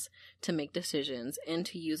philosophies to make decisions, and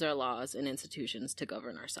to use our laws and institutions to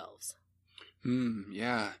govern ourselves.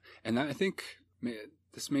 Yeah. And I think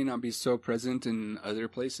this may not be so present in other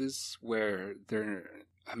places where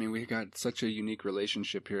we got such a unique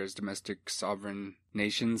relationship here as domestic sovereign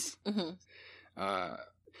nations.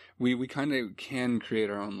 We kind of can create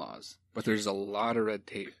our own laws, but there's a lot of red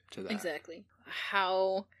tape to that. Exactly.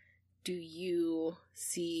 How do you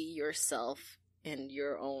see yourself and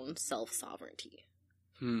your own self-sovereignty?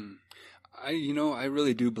 I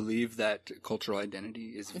really do believe that cultural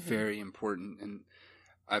identity is very important, and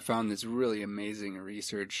I found this really amazing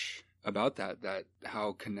research about that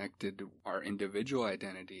how connected our individual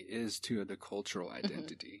identity is to the cultural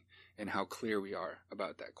identity, and how clear we are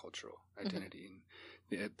about that cultural identity. And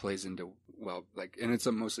it plays into, and it's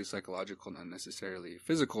mostly psychological, not necessarily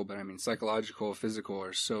physical, but I mean, psychological, physical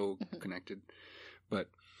are so connected. But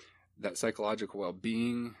that psychological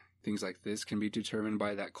well-being, things like this, can be determined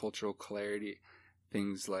by that cultural clarity.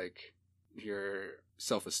 Things like your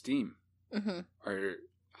self-esteem are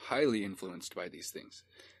highly influenced by these things.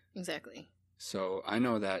 Exactly. So I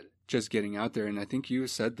know that just getting out there, and I think you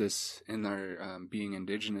said this in our Being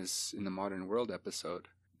Indigenous in the Modern World episode,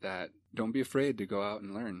 that don't be afraid to go out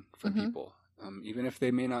and learn from people. Even if they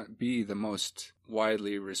may not be the most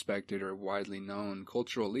widely respected or widely known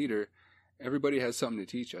cultural leader, everybody has something to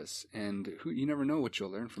teach us, and you never know what you'll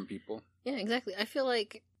learn from people. Yeah, exactly. I feel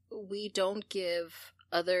like we don't give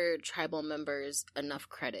other tribal members enough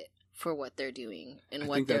credit for what they're doing and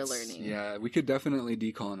what they're learning. Yeah, we could definitely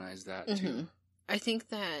decolonize that too. I think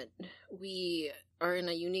that we are in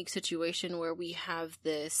a unique situation where we have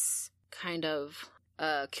this kind of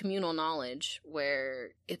communal knowledge where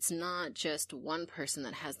it's not just one person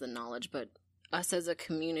that has the knowledge, but us as a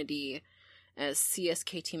community, as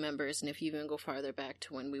CSKT members, and if you even go farther back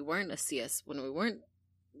to when we weren't when we weren't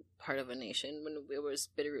part of a nation, when it was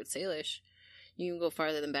Bitterroot Salish, you can go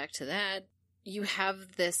farther than back to that. You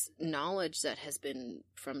have this knowledge that has been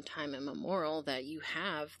from time immemorial that you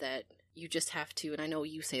just have to, and I know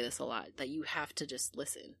you say this a lot, that you have to just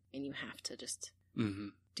listen and you have to just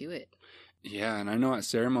do it. Yeah, and I know at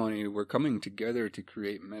ceremony we're coming together to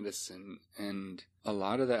create medicine, and a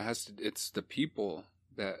lot of that it's the people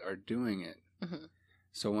that are doing it.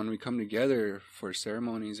 So when we come together for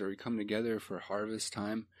ceremonies or we come together for harvest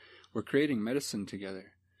time, we're creating medicine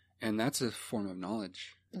together, and that's a form of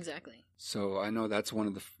knowledge. Exactly. So I know that's one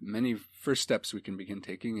of the many first steps we can begin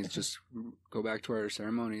taking is just go back to our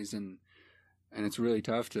ceremonies, and it's really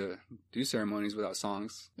tough to do ceremonies without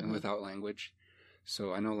songs and without language.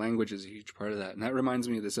 So I know language is a huge part of that. And that reminds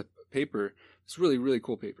me of this paper, this really, really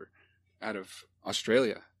cool paper out of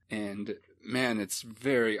Australia. And man, it's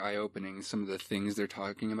very eye-opening, some of the things they're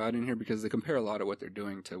talking about in here, because they compare a lot of what they're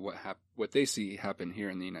doing to what they see happen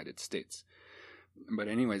here in the United States. But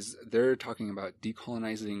anyways, they're talking about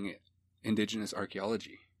decolonizing indigenous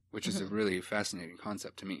archaeology, which is a really fascinating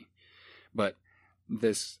concept to me. But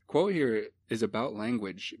this quote here is about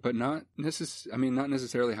language, but not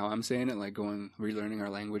necessarily how I'm saying it, like relearning our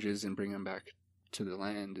languages and bringing them back to the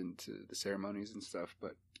land and to the ceremonies and stuff,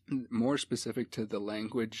 but more specific to the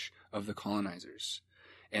language of the colonizers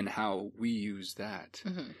and how we use that,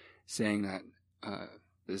 saying that,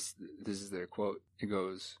 this is their quote. It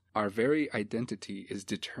goes, "Our very identity is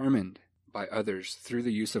determined by others through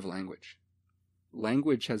the use of language.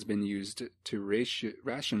 Language has been used to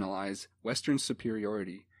rationalize Western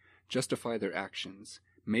superiority, justify their actions,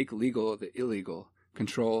 make legal the illegal,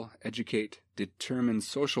 control, educate, determine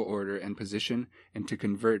social order and position, and to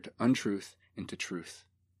convert untruth into truth.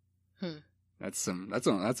 That's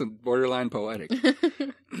a borderline poetic.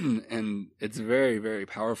 And it's very, very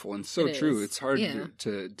powerful and so true. It's hard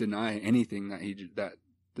to deny anything that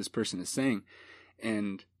this person is saying.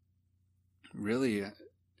 And really,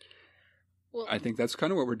 well, I think that's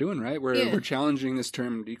kind of what we're doing, right? We're challenging this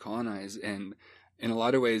term decolonize, and in a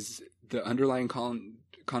lot of ways, the underlying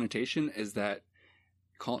connotation is that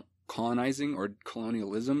colonizing or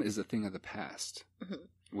colonialism is a thing of the past,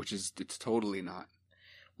 which it's totally not.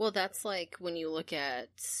 Well, that's like when you look at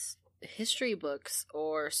history books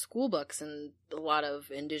or school books, and a lot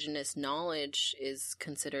of indigenous knowledge is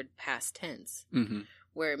considered past tense,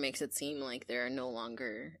 where it makes it seem like there are no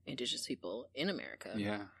longer indigenous people in America.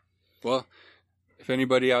 Yeah. Well, if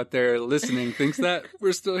anybody out there listening thinks that,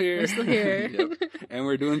 we're still here. We're still here. Yep. And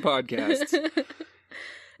we're doing podcasts.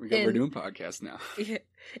 We're doing podcasts now. Yeah.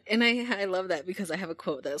 And I love that because I have a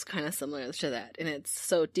quote that is kind of similar to that. And it's,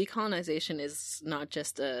 so decolonization is not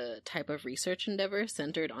just a type of research endeavor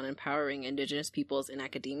centered on empowering indigenous peoples in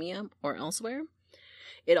academia or elsewhere.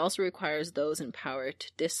 It also requires those in power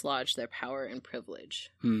to dislodge their power and privilege.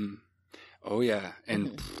 Oh, yeah.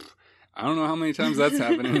 And I don't know how many times that's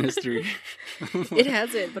happened in history. It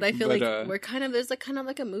hasn't, but I feel like we're kind of, there's kind of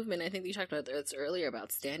like a movement. I think you talked about this earlier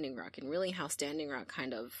about Standing Rock, and really how Standing Rock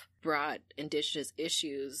kind of brought indigenous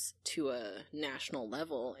issues to a national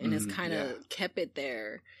level and has kind of kept it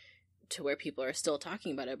there to where people are still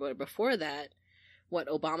talking about it. But before that,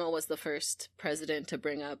 Obama was the first president to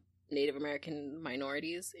bring up Native American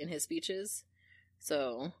minorities in his speeches.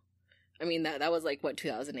 So, I mean, that was like,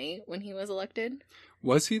 2008 when he was elected?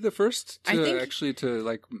 Was he the first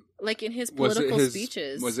to like in his political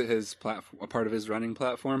speeches? Was it his platform, a part of his running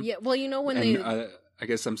platform? Yeah, well, I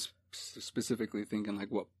guess I'm specifically thinking like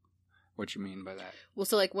what you mean by that. Well,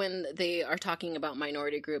 so like when they are talking about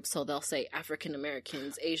minority groups, so they'll say African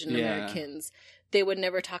Americans, Asian Americans. They would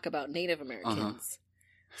never talk about Native Americans.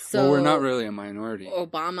 So, well, we're not really a minority.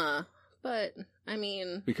 Obama, but I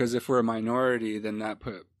mean, because if we're a minority, then that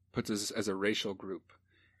puts us as a racial group.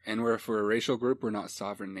 And if we're a racial group, we're not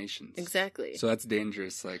sovereign nations. Exactly. So that's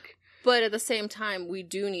dangerous. But at the same time, we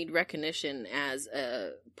do need recognition as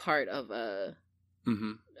a part of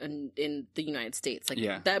in the United States.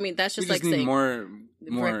 I mean, that's just like saying more.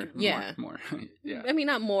 Yeah. Yeah. I mean,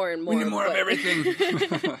 not more and more. We need more of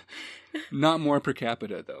everything. Not more per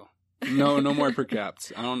capita, though. No more per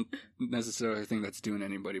caps. I don't necessarily think that's doing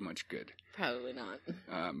anybody much good. Probably not.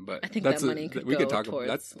 But I think that money could go talk towards...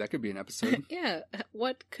 about that could be an episode. Yeah.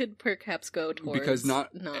 What could per caps go towards? Because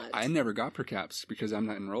I never got per caps because I'm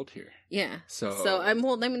not enrolled here. Yeah. So I'm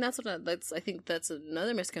I mean, I think that's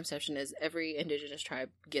another misconception is every indigenous tribe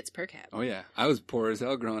gets per cap. Oh yeah. I was poor as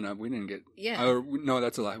hell growing up. We didn't get. Yeah. No,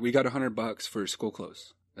 that's a lie. We got $100 for school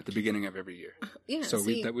clothes at the beginning of every year. Yeah. So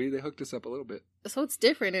they hooked us up a little bit. So it's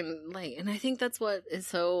different, and I think that's what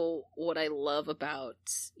I love about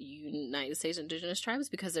United States Indigenous Tribes,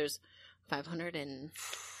 because there's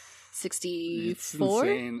 564. It's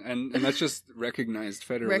insane, and that's just recognized,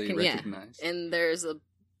 federally recognized. Yeah. And there's a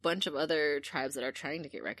bunch of other tribes that are trying to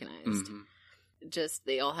get recognized. Just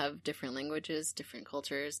they all have different languages, different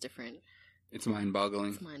cultures, different. It's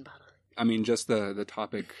mind-boggling. I mean, just the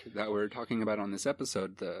topic that we're talking about on this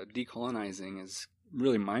episode, the decolonizing, is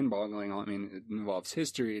really mind-boggling. I mean, it involves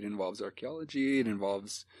history, it involves archaeology, it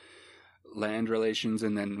involves land relations,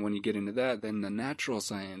 and then when you get into that, then the natural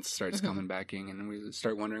science starts coming back in, and we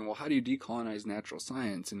start wondering, well, how do you decolonize natural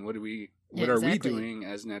science, and what are we doing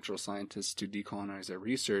as natural scientists to decolonize our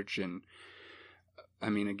research? And I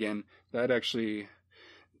mean, again, that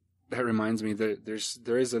reminds me that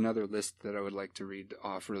there is another list that I would like to read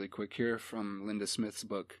off really quick here from Linda Smith's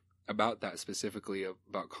book about that, specifically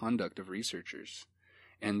about conduct of researchers.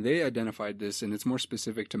 And they identified this, and it's more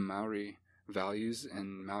specific to Maori values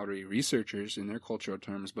and Maori researchers in their cultural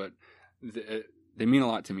terms, but they mean a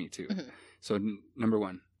lot to me too. So number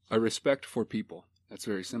 1, a respect for people. That's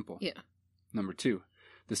very simple. Yeah. Number 2,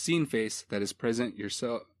 the seen face that is present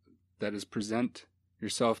yourself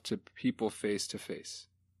to people face to face.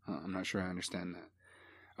 I'm not sure I understand that.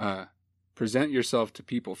 Present yourself to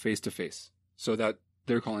people face to face. So that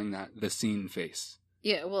they're calling that the seen face.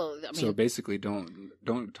 Yeah, well, I mean, so basically,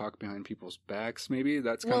 don't talk behind people's backs. Maybe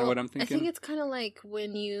that's kind of what I'm thinking. I think it's kind of like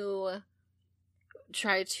when you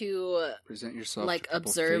try to present yourself, like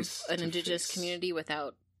observe an indigenous community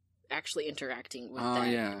without actually interacting with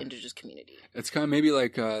that indigenous community. It's kind of maybe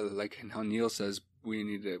like how Neil says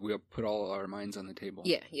we'll put all our minds on the table.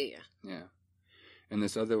 Yeah. And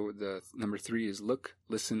the number 3 is look,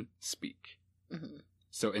 listen, speak. Mm-hmm.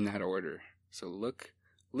 So in that order. So look,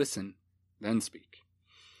 listen, then speak.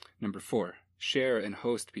 Number 4, share and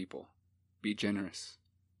host people. Be generous.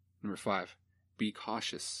 Number 5, be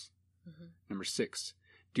cautious. Mm-hmm. Number 6,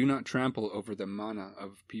 do not trample over the mana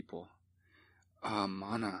of people.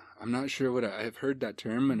 Mana. I'm not sure I've heard that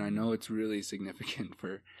term, and I know it's really significant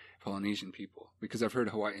for Polynesian people because I've heard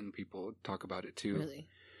Hawaiian people talk about it too. Really?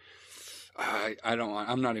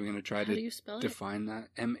 I'm not even going to try How to do you spell define that.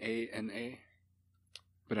 MANA.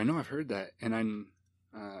 But I know I've heard that, and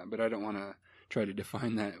but I don't want to try to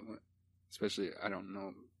define that. Especially, I don't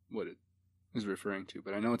know what it is referring to,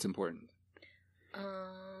 but I know it's important.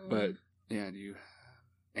 But yeah,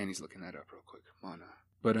 Annie's looking that up real quick. Mana.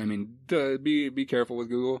 But I mean, be careful with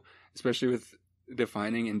Google, especially with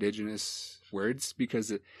defining indigenous words,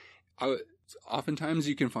 because oftentimes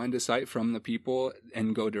you can find a site from the people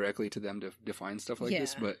and go directly to them to define stuff like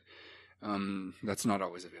this, but that's not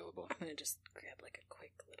always available. I'm gonna just grab like a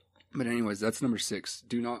quick little. But anyways, that's number 6.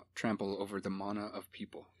 Do not trample over the mana of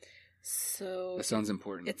people. So that sounds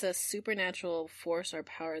important. It's a supernatural force or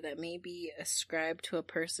power that may be ascribed to a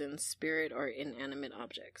person, spirit, or inanimate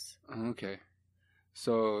objects. Okay.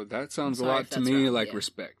 So that sounds a lot to me like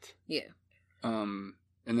respect. Yeah. And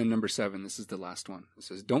then number 7, this is the last one. It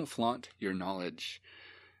says, don't flaunt your knowledge.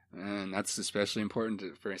 And that's especially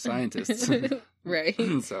important for scientists. Right.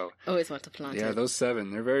 So always want to flaunt it. Yeah, those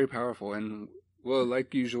 7, they're very powerful. And, well,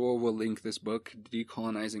 like usual, we'll link this book,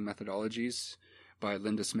 Decolonizing Methodologies, by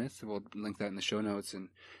Linda Smith. We'll link that in the show notes. And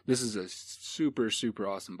this is a super, super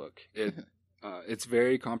awesome book. It's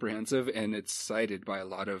very comprehensive, and it's cited by a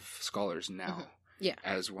lot of scholars now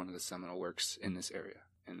as one of the seminal works in this area.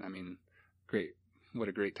 And I mean, great. What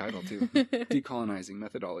a great title, too. Decolonizing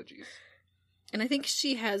Methodologies. And I think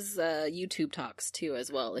she has YouTube talks, too,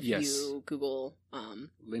 as well, if you Google...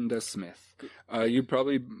 Linda Smith. You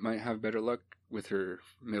probably might have better luck with her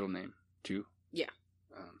middle name, too. Yeah.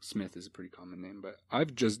 Smith is a pretty common name, but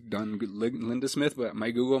I've just done Linda Smith, but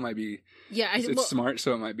my Google might be it's smart,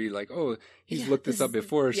 so it might be like, oh, he's looked this up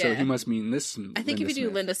before, so he must mean this. I think if you do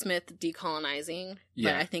Linda Smith decolonizing,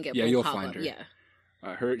 but I think you'll find her. Yeah,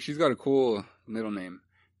 she's got a cool middle name.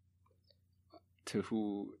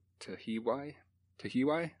 Tahiwai,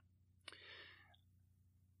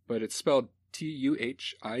 but it's spelled Tuhiwai.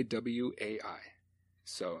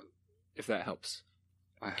 So if that helps,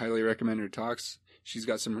 I highly recommend her talks. She's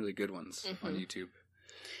got some really good ones on YouTube.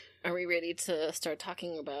 Are we ready to start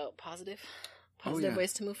talking about positive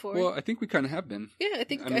ways to move forward? Well, I think we kind of have been. Yeah, I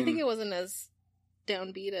think it wasn't as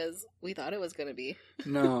downbeat as we thought it was going to be.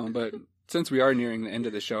 No, but since we are nearing the end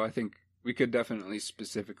of the show, I think we could definitely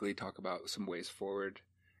specifically talk about some ways forward.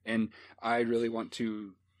 And I really want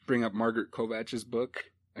to bring up Margaret Kovach's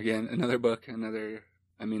book. Again, another book,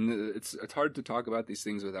 I mean, it's hard to talk about these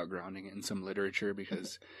things without grounding it in some literature,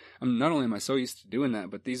 because not only am I so used to doing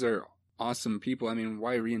that, but these are awesome people. I mean,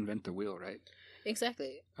 why reinvent the wheel, right?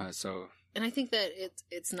 Exactly. And I think that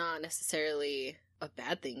it's not necessarily a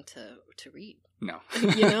bad thing to read. No.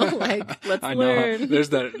 Let's learn. There's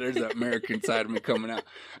that American side of me coming out.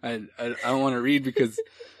 I don't want to read because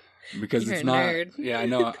You're it's a not. Nerd. Yeah, I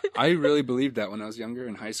know. I really believed that when I was younger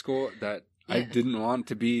in high school, that I didn't want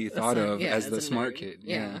to be thought of as the smart kid.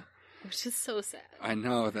 Yeah. Which is so sad. I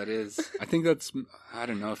know, that is. I think I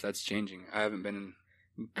don't know if that's changing. I haven't been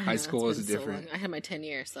in high school is different. I had my 10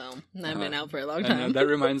 years, so I've been out for a long time. That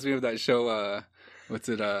reminds me of that show, what's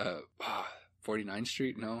it, 49th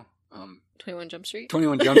Street? No. 21 Jump Street?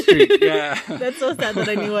 21 Jump Street, yeah. That's so sad that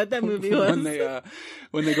I knew what that movie was.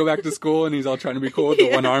 When they go back to school and he's all trying to be cool with the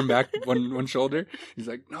one arm back, one shoulder. He's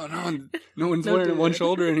like, no one's wearing one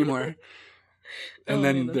shoulder anymore. And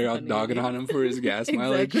then they're all dogging on him for his gas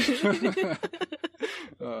mileage. That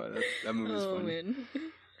movie's funny. Man.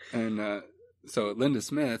 And so Linda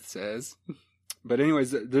Smith says, but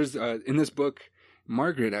anyways, there's in this book,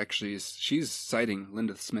 Margaret actually she's citing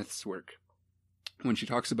Linda Smith's work when she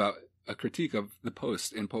talks about a critique of the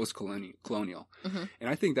post and post-colonial. Mm-hmm. And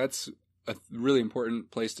I think that's a really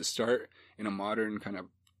important place to start in a modern kind of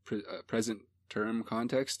present term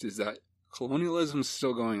context, is that colonialism is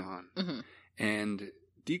still going on. Mm-hmm. And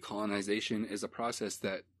decolonization is a process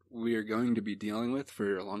that we are going to be dealing with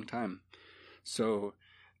for a long time. So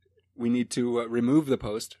we need to remove the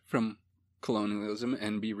post from colonialism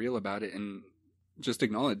and be real about it, and just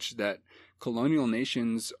acknowledge that colonial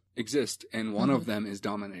nations exist, and one of them is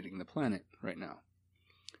dominating the planet right now.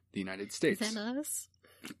 The United States. Is that us?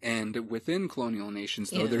 And within colonial nations,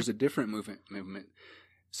 though, Yeah. there's a different movement.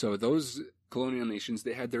 So those colonial nations,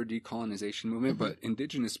 they had their decolonization movement, Mhm. but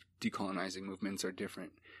indigenous decolonizing movements are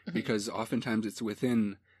different Mhm. because oftentimes it's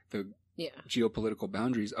within the Yeah. geopolitical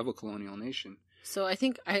boundaries of a colonial nation. So I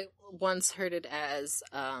think I once heard it as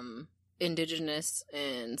indigenous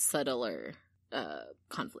and settler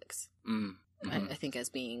conflicts. Mm. Mhm. I think as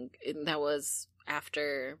being, and that was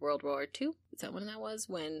after World War II. Is that when that was?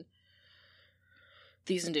 When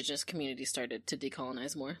these indigenous communities started to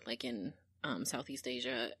decolonize more, like in Southeast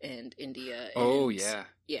Asia and India. And, Oh, yeah.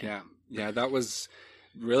 Yeah. Yeah, that was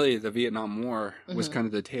really the Vietnam War was Mhm. kind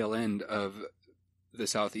of the tail end of the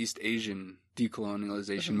Southeast Asian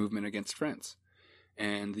decolonialization Mhm. movement against France.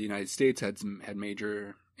 And the United States had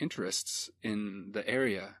major interests in the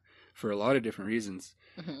area for a lot of different reasons.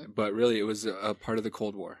 Mhm. But really, it was a part of the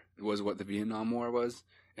Cold War. It was what the Vietnam War was.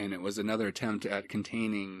 And it was another attempt at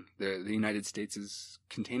containing the United States'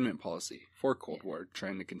 containment policy for Cold War,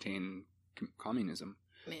 trying to contain communism.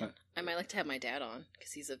 Man, I might like to have my dad on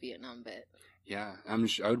because he's a Vietnam vet. Yeah,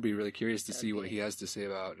 I would be really curious to That'd see what be- he has to say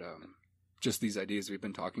about just these ideas we've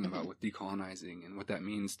been talking about Mhm. with decolonizing and what that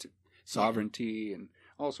means to sovereignty and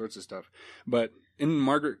all sorts of stuff. But in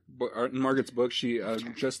Margaret's book, she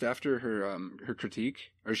just after her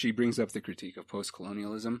critique, or she brings up the critique of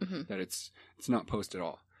post-colonialism, Mhm. that it's not post at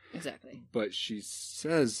all. Exactly. But she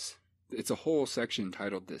says it's a whole section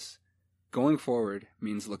titled this: "Going forward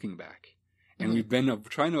means looking back." And Mhm. we've been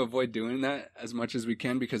trying to avoid doing that as much as we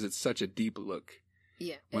can because it's such a deep look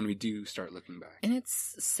Yeah. when we do start looking back. And it's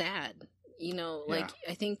sad. You know, like,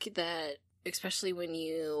 I think that especially when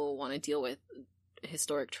you want to deal with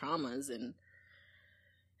historic traumas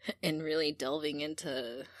and really delving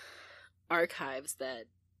into archives that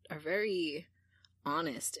are very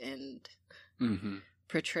honest and Mm-hmm.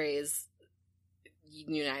 portrays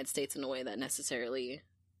the United States in a way that necessarily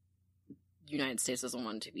the United States doesn't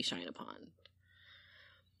want to be shined upon.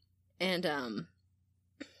 And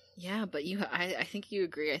yeah, but I think you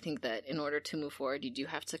agree. I think that in order to move forward, you do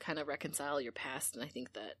have to kind of reconcile your past, and I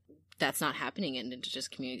think that that's not happening in indigenous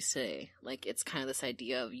communities today. Like, it's kind of this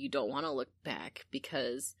idea of you don't want to look back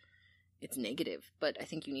because it's negative, but I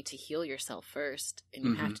think you need to heal yourself first, and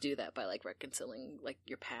you have Mhm. to do that by like reconciling like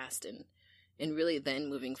your past and really then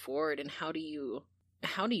moving forward. And how do you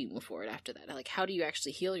move forward after that? Like, how do you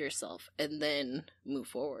actually heal yourself and then move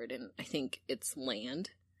forward? And I think it's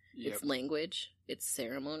land. Yep. It's language, it's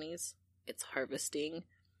ceremonies, it's harvesting,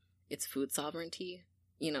 it's food sovereignty.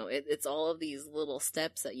 You know, it's all of these little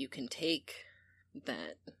steps that you can take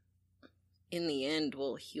that in the end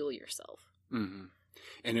will heal yourself. Mm-hmm.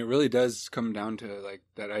 And it really does come down to like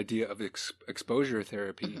that idea of exposure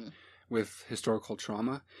therapy Mhm. with historical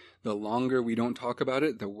trauma. The longer we don't talk about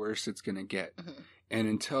it, the worse it's going to get. Mhm. And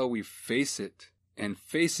until we face it in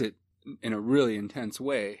a really intense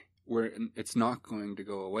way, where it's not going to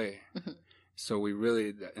go away. Mhm. So we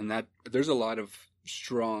really, and that there's a lot of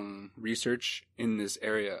strong research in this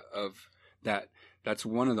area of that. That's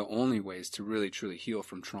one of the only ways to really truly heal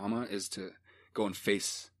from trauma is to go and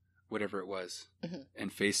face whatever it was Mhm.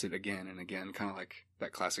 and face it again and again. Kind of like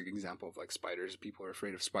that classic example of like spiders. People are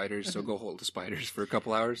afraid of spiders, so Mhm. go hold the spiders for a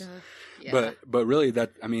couple hours. Yeah. But really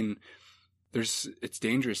it's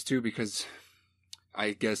dangerous too, because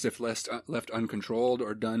I guess if left uncontrolled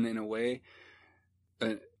or done in a way,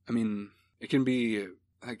 it can be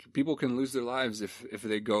like people can lose their lives if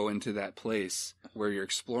they go into that place where you're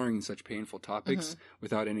exploring such painful topics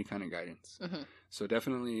without any kind of guidance. Mhm. So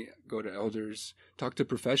definitely go to elders, talk to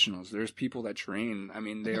professionals. There's people that train.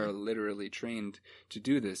 They are literally trained to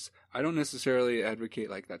do this. I don't necessarily advocate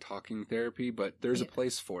like that talking therapy, but there's a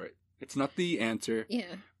place for it. It's not the answer,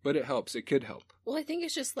 Yeah. but it helps. It could help. Well, I think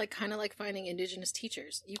it's just like kind of like finding indigenous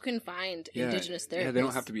teachers. You can find indigenous therapists. Yeah, they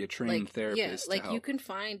don't have to be a trained therapist. Yeah, like to help. you can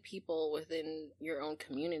find people within your own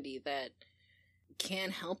community that can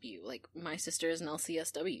help you. Like my sister is an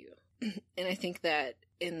LCSW. And I think that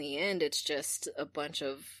in the end, it's just a bunch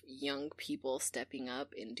of young people stepping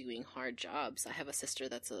up and doing hard jobs. I have a sister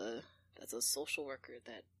that's a social worker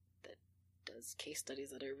that does case studies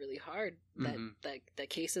that are really hard. That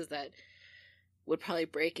cases that would probably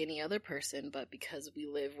break any other person, but because we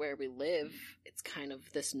live where we live, it's kind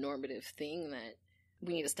of this normative thing that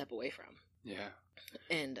we need to step away from. Yeah.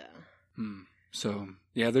 And So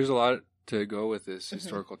yeah, there's a lot to go with this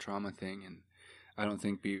historical trauma thing, and I don't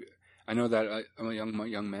think I know that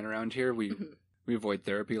young men around here, we avoid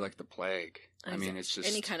therapy like the plague. It's just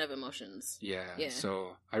any kind of emotions. Yeah.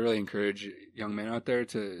 So I really encourage young men out there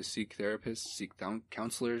to seek therapists, seek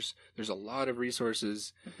counselors. There's a lot of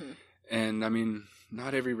resources. And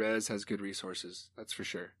not every res has good resources. That's for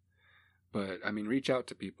sure. But I mean, reach out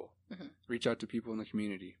to people. Mhm. Reach out to people in the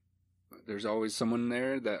community. There's always someone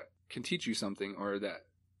there that can teach you something, or that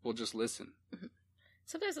will just listen.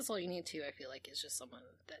 Sometimes that's all you need to, I feel like, is just someone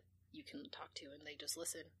that you can talk to and they just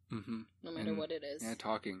listen, Mm-hmm. no matter what it is. Yeah,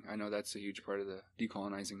 talking. I know that's a huge part of the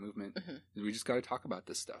decolonizing movement. Mhm. We just got to talk about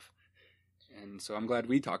this stuff. And so I'm glad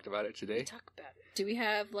we talked about it today. We talk about it. Do we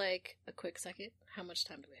have, like, a quick second? How much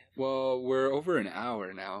time do we have? Well, we're over an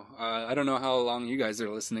hour now. I don't know how long you guys are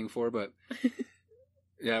listening for, but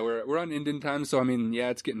yeah, we're on Indian time. So, I mean, yeah,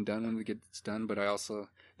 it's getting done when it gets done. But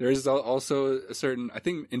there is also a certain, I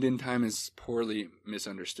think Indian time is poorly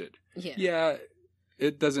misunderstood. Yeah. Yeah,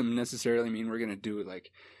 it doesn't necessarily mean we're going to do it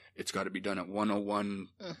like, it's got to be done at 1:01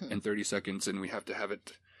 Mhm. and 30 seconds and we have to have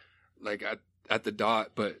it like at the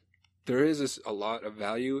dot. But there is a lot of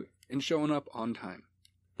value in showing up on time.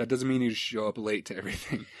 That doesn't mean you show up late to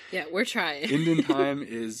everything. Yeah, we're trying. Indian time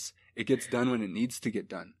is, it gets done when it needs to get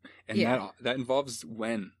done. And Yeah. that involves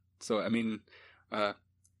when. So, I mean,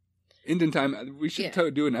 Indian time, we should Yeah.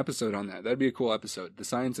 do an episode on that. That'd be a cool episode. The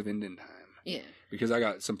science of Indian time. Yeah. Because I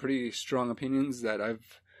got some pretty strong opinions that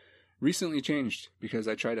I've recently changed because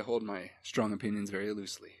I try to hold my strong opinions very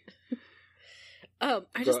loosely.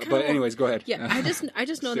 But anyways, go ahead. Yeah, I just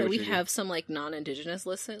know Say that what we you do. have some like non-indigenous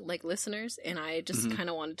listeners, and I just Mhm. kind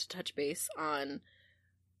of wanted to touch base on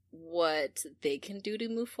what they can do to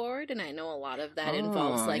move forward. And I know a lot of that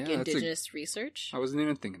involves Oh, like yeah, that's indigenous research. I wasn't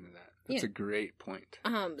even thinking of that. That's Yeah. a great point.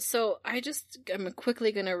 So I'm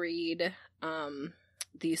quickly gonna read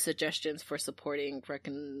these suggestions for supporting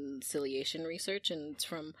reconciliation research, and it's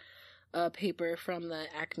from a paper from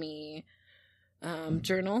the Acme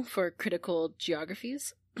Journal for Critical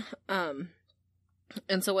Geographies.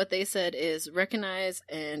 And so what they said is recognize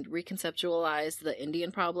and reconceptualize the Indian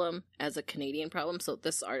problem as a Canadian problem. So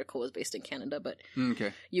this article was based in Canada, but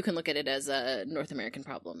Okay. you can look at it as a North American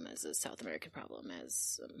problem, as a South American problem,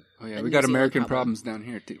 as Oh yeah, a we New got Zealand American problem. problems down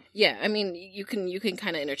here too. Yeah, I mean, you can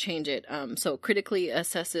kind of interchange it. So critically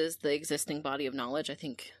assesses the existing body of knowledge. I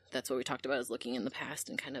think that's what we talked about, is looking in the past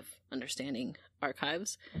and kind of understanding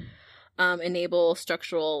archives. Enable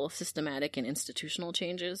structural, systematic, and institutional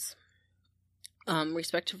changes.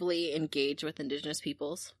 Respectively engage with indigenous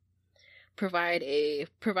peoples. Provide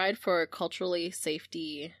for cultural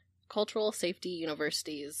safety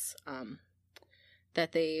universities,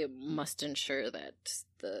 that they must ensure that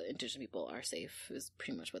the indigenous people are safe, is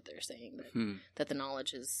pretty much what they're saying, that the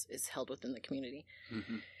knowledge is held within the community.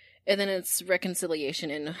 Mm-hmm. And then it's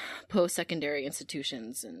reconciliation in post-secondary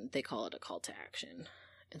institutions, and they call it a call to action.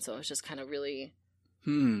 And so it's just kind of really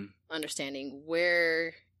understanding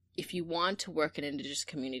where, if you want to work in an indigenous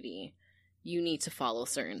community, you need to follow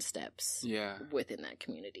certain steps within that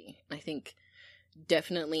community. And I think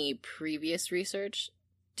definitely previous research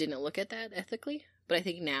didn't look at that ethically, but I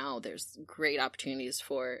think now there's great opportunities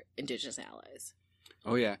for indigenous allies.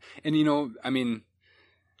 Oh yeah, and you know, I mean,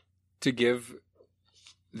 to give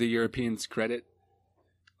the Europeans credit,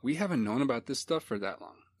 we haven't known about this stuff for that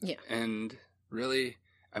long. Yeah. And really,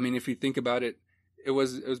 I mean, if you think about it, it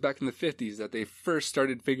was back in the 50s that they first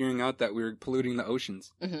started figuring out that we were polluting the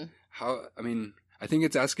oceans. Mm-hmm. I think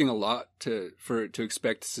it's asking a lot to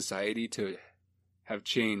expect society to have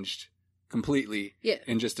changed completely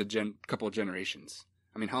in just a couple of generations.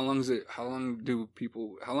 I mean, how long do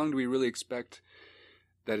we really expect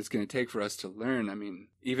that it's going to take for us to learn? I mean,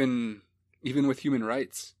 even with human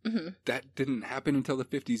rights, that didn't happen until the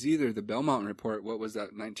 50s either. The Belmont Report, what was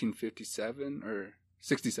that, 1957 or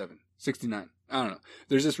 67, 69? I don't know.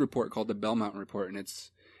 There's this report called the Belmont Report, and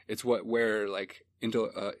it's where like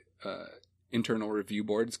internal review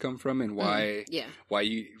boards come from, and why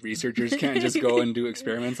researchers can't just go and do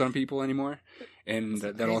experiments on people anymore. And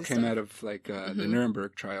that all came out of like the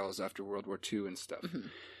Nuremberg trials after World War II and stuff. Mm-hmm.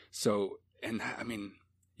 So, and I mean,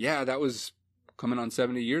 yeah, that was coming on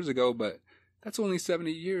 70 years ago, but that's only 70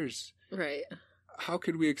 years. Right. How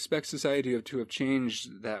could we expect society to have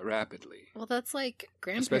changed that rapidly? Well, that's like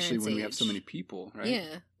grandparents' especially when age. we have so many people, right?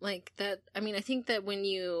 Yeah, like that. I mean, I think that when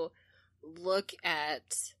you look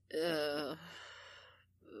at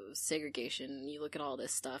segregation, you look at all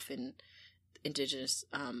this stuff in indigenous,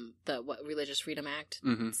 the Religious Freedom Act,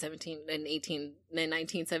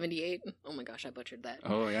 1978. Oh my gosh, I butchered that.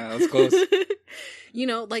 Oh yeah, that was close. You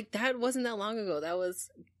know, like that wasn't that long ago. That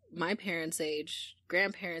was my parents' age,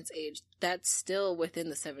 grandparents' age. That's still within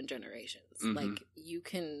the 7 generations. Like you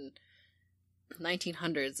can,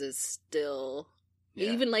 1900s is still.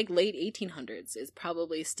 Yeah. Even like late 1800s is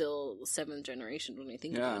probably still 7th generation when you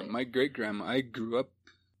think about it. Yeah, my great-grandma, I grew up,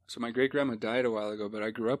 so my great-grandma died a while ago, but I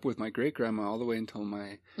grew up with my great-grandma all the way until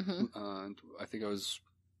my, I think I was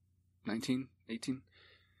 19, 18.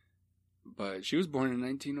 but she was born in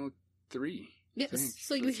 1903. Yes,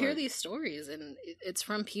 so you hear these stories, and it's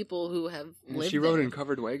from people who have lived she rode there. in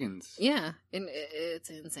covered wagons. Yeah, and it's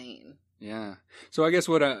insane. Yeah. So I guess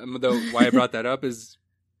why I brought that up is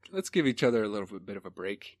let's give each other a little bit of a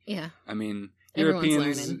break. Yeah. I mean, Everyone's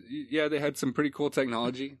Europeans, learning. yeah, they had some pretty cool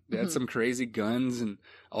technology. They had some crazy guns and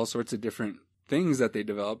all sorts of different things that they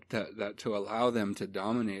developed that to allow them to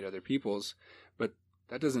dominate other peoples. But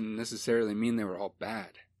that doesn't necessarily mean they were all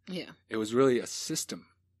bad. Yeah. It was really a system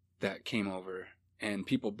that came over, and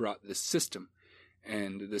people brought this system,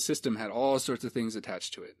 and the system had all sorts of things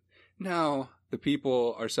attached to it. Now the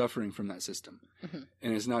people are suffering from that system, and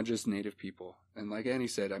it's not just Native people. And like Annie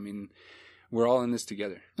said, I mean, we're all in this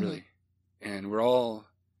together, really, and we're all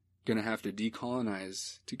gonna have to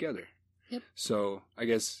decolonize together. Yep. So I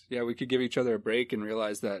guess, yeah, we could give each other a break and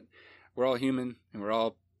realize that we're all human and we're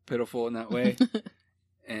all pitiful in that way.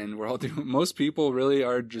 And we're all most people really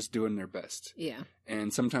are just doing their best. Yeah.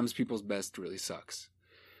 And sometimes people's best really sucks.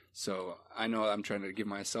 So I know I'm trying to give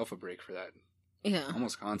myself a break for that. Yeah.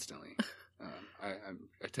 Almost constantly.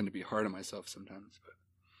 I tend to be hard on myself sometimes. But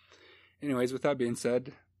anyways, with that being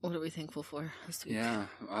said. What are we thankful for this week? Yeah,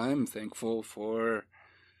 I'm thankful for.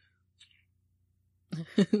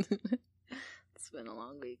 It's been a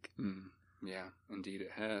long week. Yeah, indeed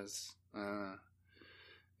it has.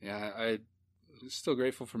 I'm still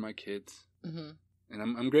grateful for my kids. And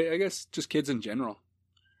I'm great, I guess, just kids in general.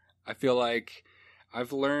 I feel like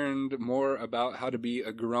I've learned more about how to be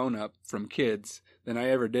a grown-up from kids than I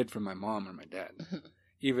ever did from my mom or my dad.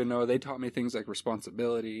 Even though they taught me things like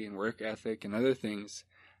responsibility and work ethic and other things,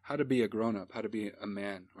 how to be a grown-up, how to be a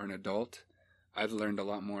man or an adult, I've learned a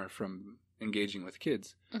lot more from engaging with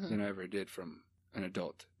kids than I ever did from an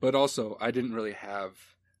adult. But also, I didn't really have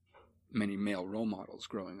many male role models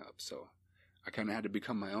growing up, so I kind of had to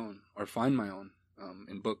become my own or find my own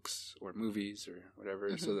in books or movies or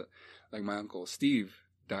whatever. So that, like my uncle Steve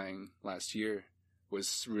dying last year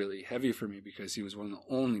was really heavy for me because he was one of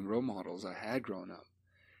the only role models I had growing up.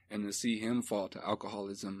 And to see him fall to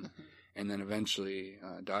alcoholism and then eventually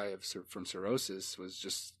die from cirrhosis was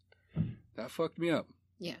just, that fucked me up.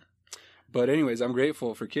 Yeah. But anyways, I'm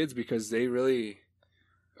grateful for kids because they really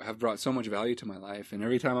have brought so much value to my life. And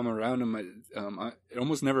every time I'm around them, it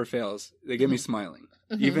almost never fails. They get me smiling.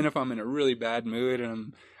 Even if I'm in a really bad mood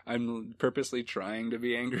and I'm purposely trying to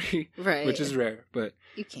be angry, right? Which is rare. But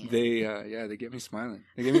you can't. They get me smiling.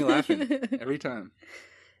 They get me laughing every time.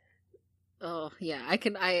 Oh, yeah.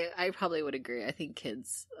 I probably would agree. I think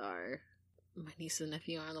kids are, my niece and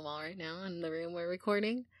nephew are on the wall right now in the room we're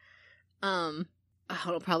recording.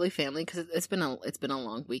 Probably family because it's been a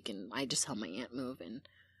long week and I just helped my aunt move and.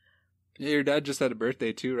 Yeah, your dad just had a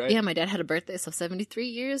birthday too, right? Yeah, my dad had a birthday, so 73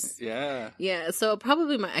 years. Yeah. Yeah, so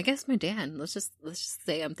probably my dad. Let's just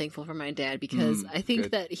say I'm thankful for my dad because I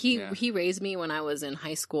think that he raised me when I was in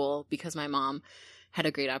high school because my mom had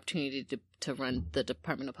a great opportunity to run the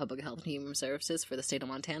Department of Public Health and Human Services for the state of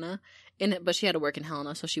Montana. But she had to work in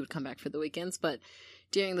Helena, so she would come back for the weekends. But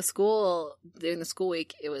during the school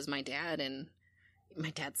week, it was my dad, and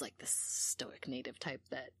my dad's like this stoic Native type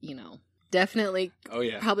that, definitely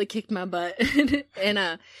probably kicked my butt.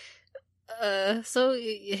 And so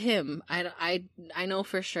him, I know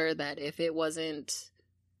for sure that if it wasn't,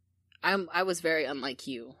 I was very unlike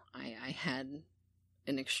you. I had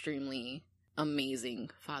an extremely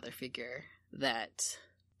amazing father figure that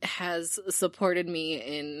has supported me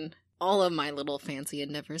in all of my little fancy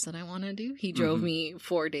endeavors that I want to do. He drove me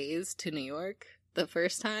 4 days to New York the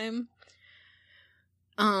first time.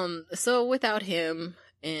 So without him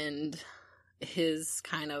and his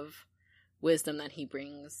kind of wisdom that he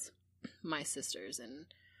brings my sisters and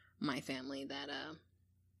my family, that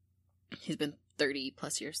he's been 30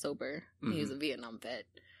 plus years sober. He was a Vietnam vet,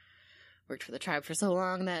 worked for the tribe for so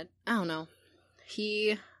long that I don't know,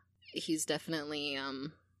 he's definitely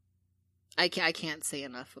I can't say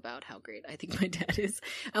enough about how great I think my dad is.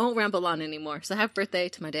 I won't ramble on anymore. So happy birthday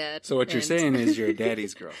to my dad. So what you're saying is you're a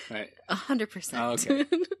daddy's girl, right? 100%. Oh, okay.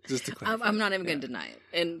 Just to clarify. I'm not even going to deny it.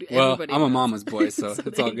 And well, I'm knows. A mama's boy, so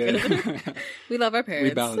it's all good. We love our parents.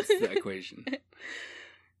 We balance the equation.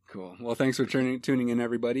 Cool. Well, thanks for tuning in,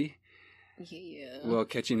 everybody. Yeah. We'll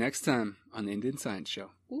catch you next time on the Indian Science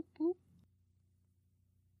Show. Whoop, whoop.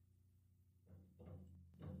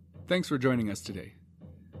 Thanks for joining us today.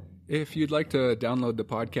 If you'd like to download the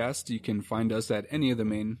podcast, you can find us at any of the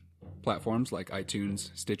main platforms like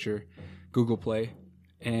iTunes, Stitcher, Google Play,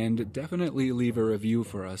 and definitely leave a review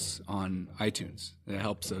for us on iTunes. It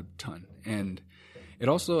helps a ton. And it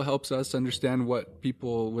also helps us understand what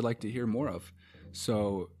people would like to hear more of.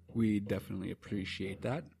 So we definitely appreciate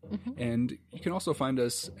that. And you can also find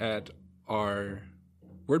us at our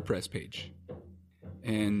WordPress page.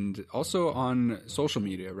 And also on social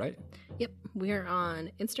media, right? Yep. We are on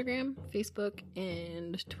Instagram, Facebook,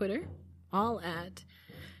 and Twitter, all at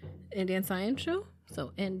Indian Science Show.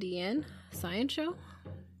 So NDN Science Show,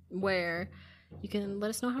 where you can let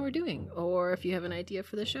us know how we're doing, or if you have an idea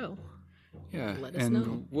for the show. Yeah, let us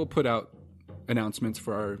know. We'll put out announcements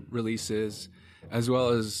for our releases, as well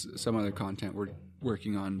as some other content we're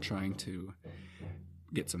working on, trying to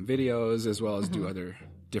get some videos, as well as do other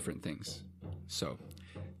different things. So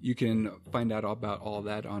you can find out about all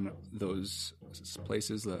that on those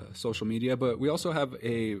places, social media. But we also have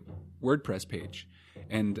a WordPress page.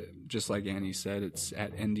 And just like Annie said, it's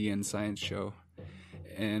at NDN Science Show.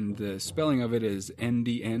 And the spelling of it is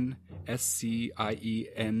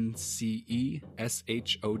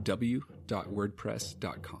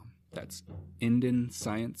NDNScienceShow.wordpress.com. That's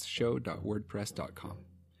IndianScienceShow.wordpress.com.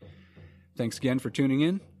 Thanks again for tuning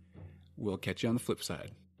in. We'll catch you on the flip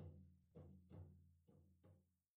side.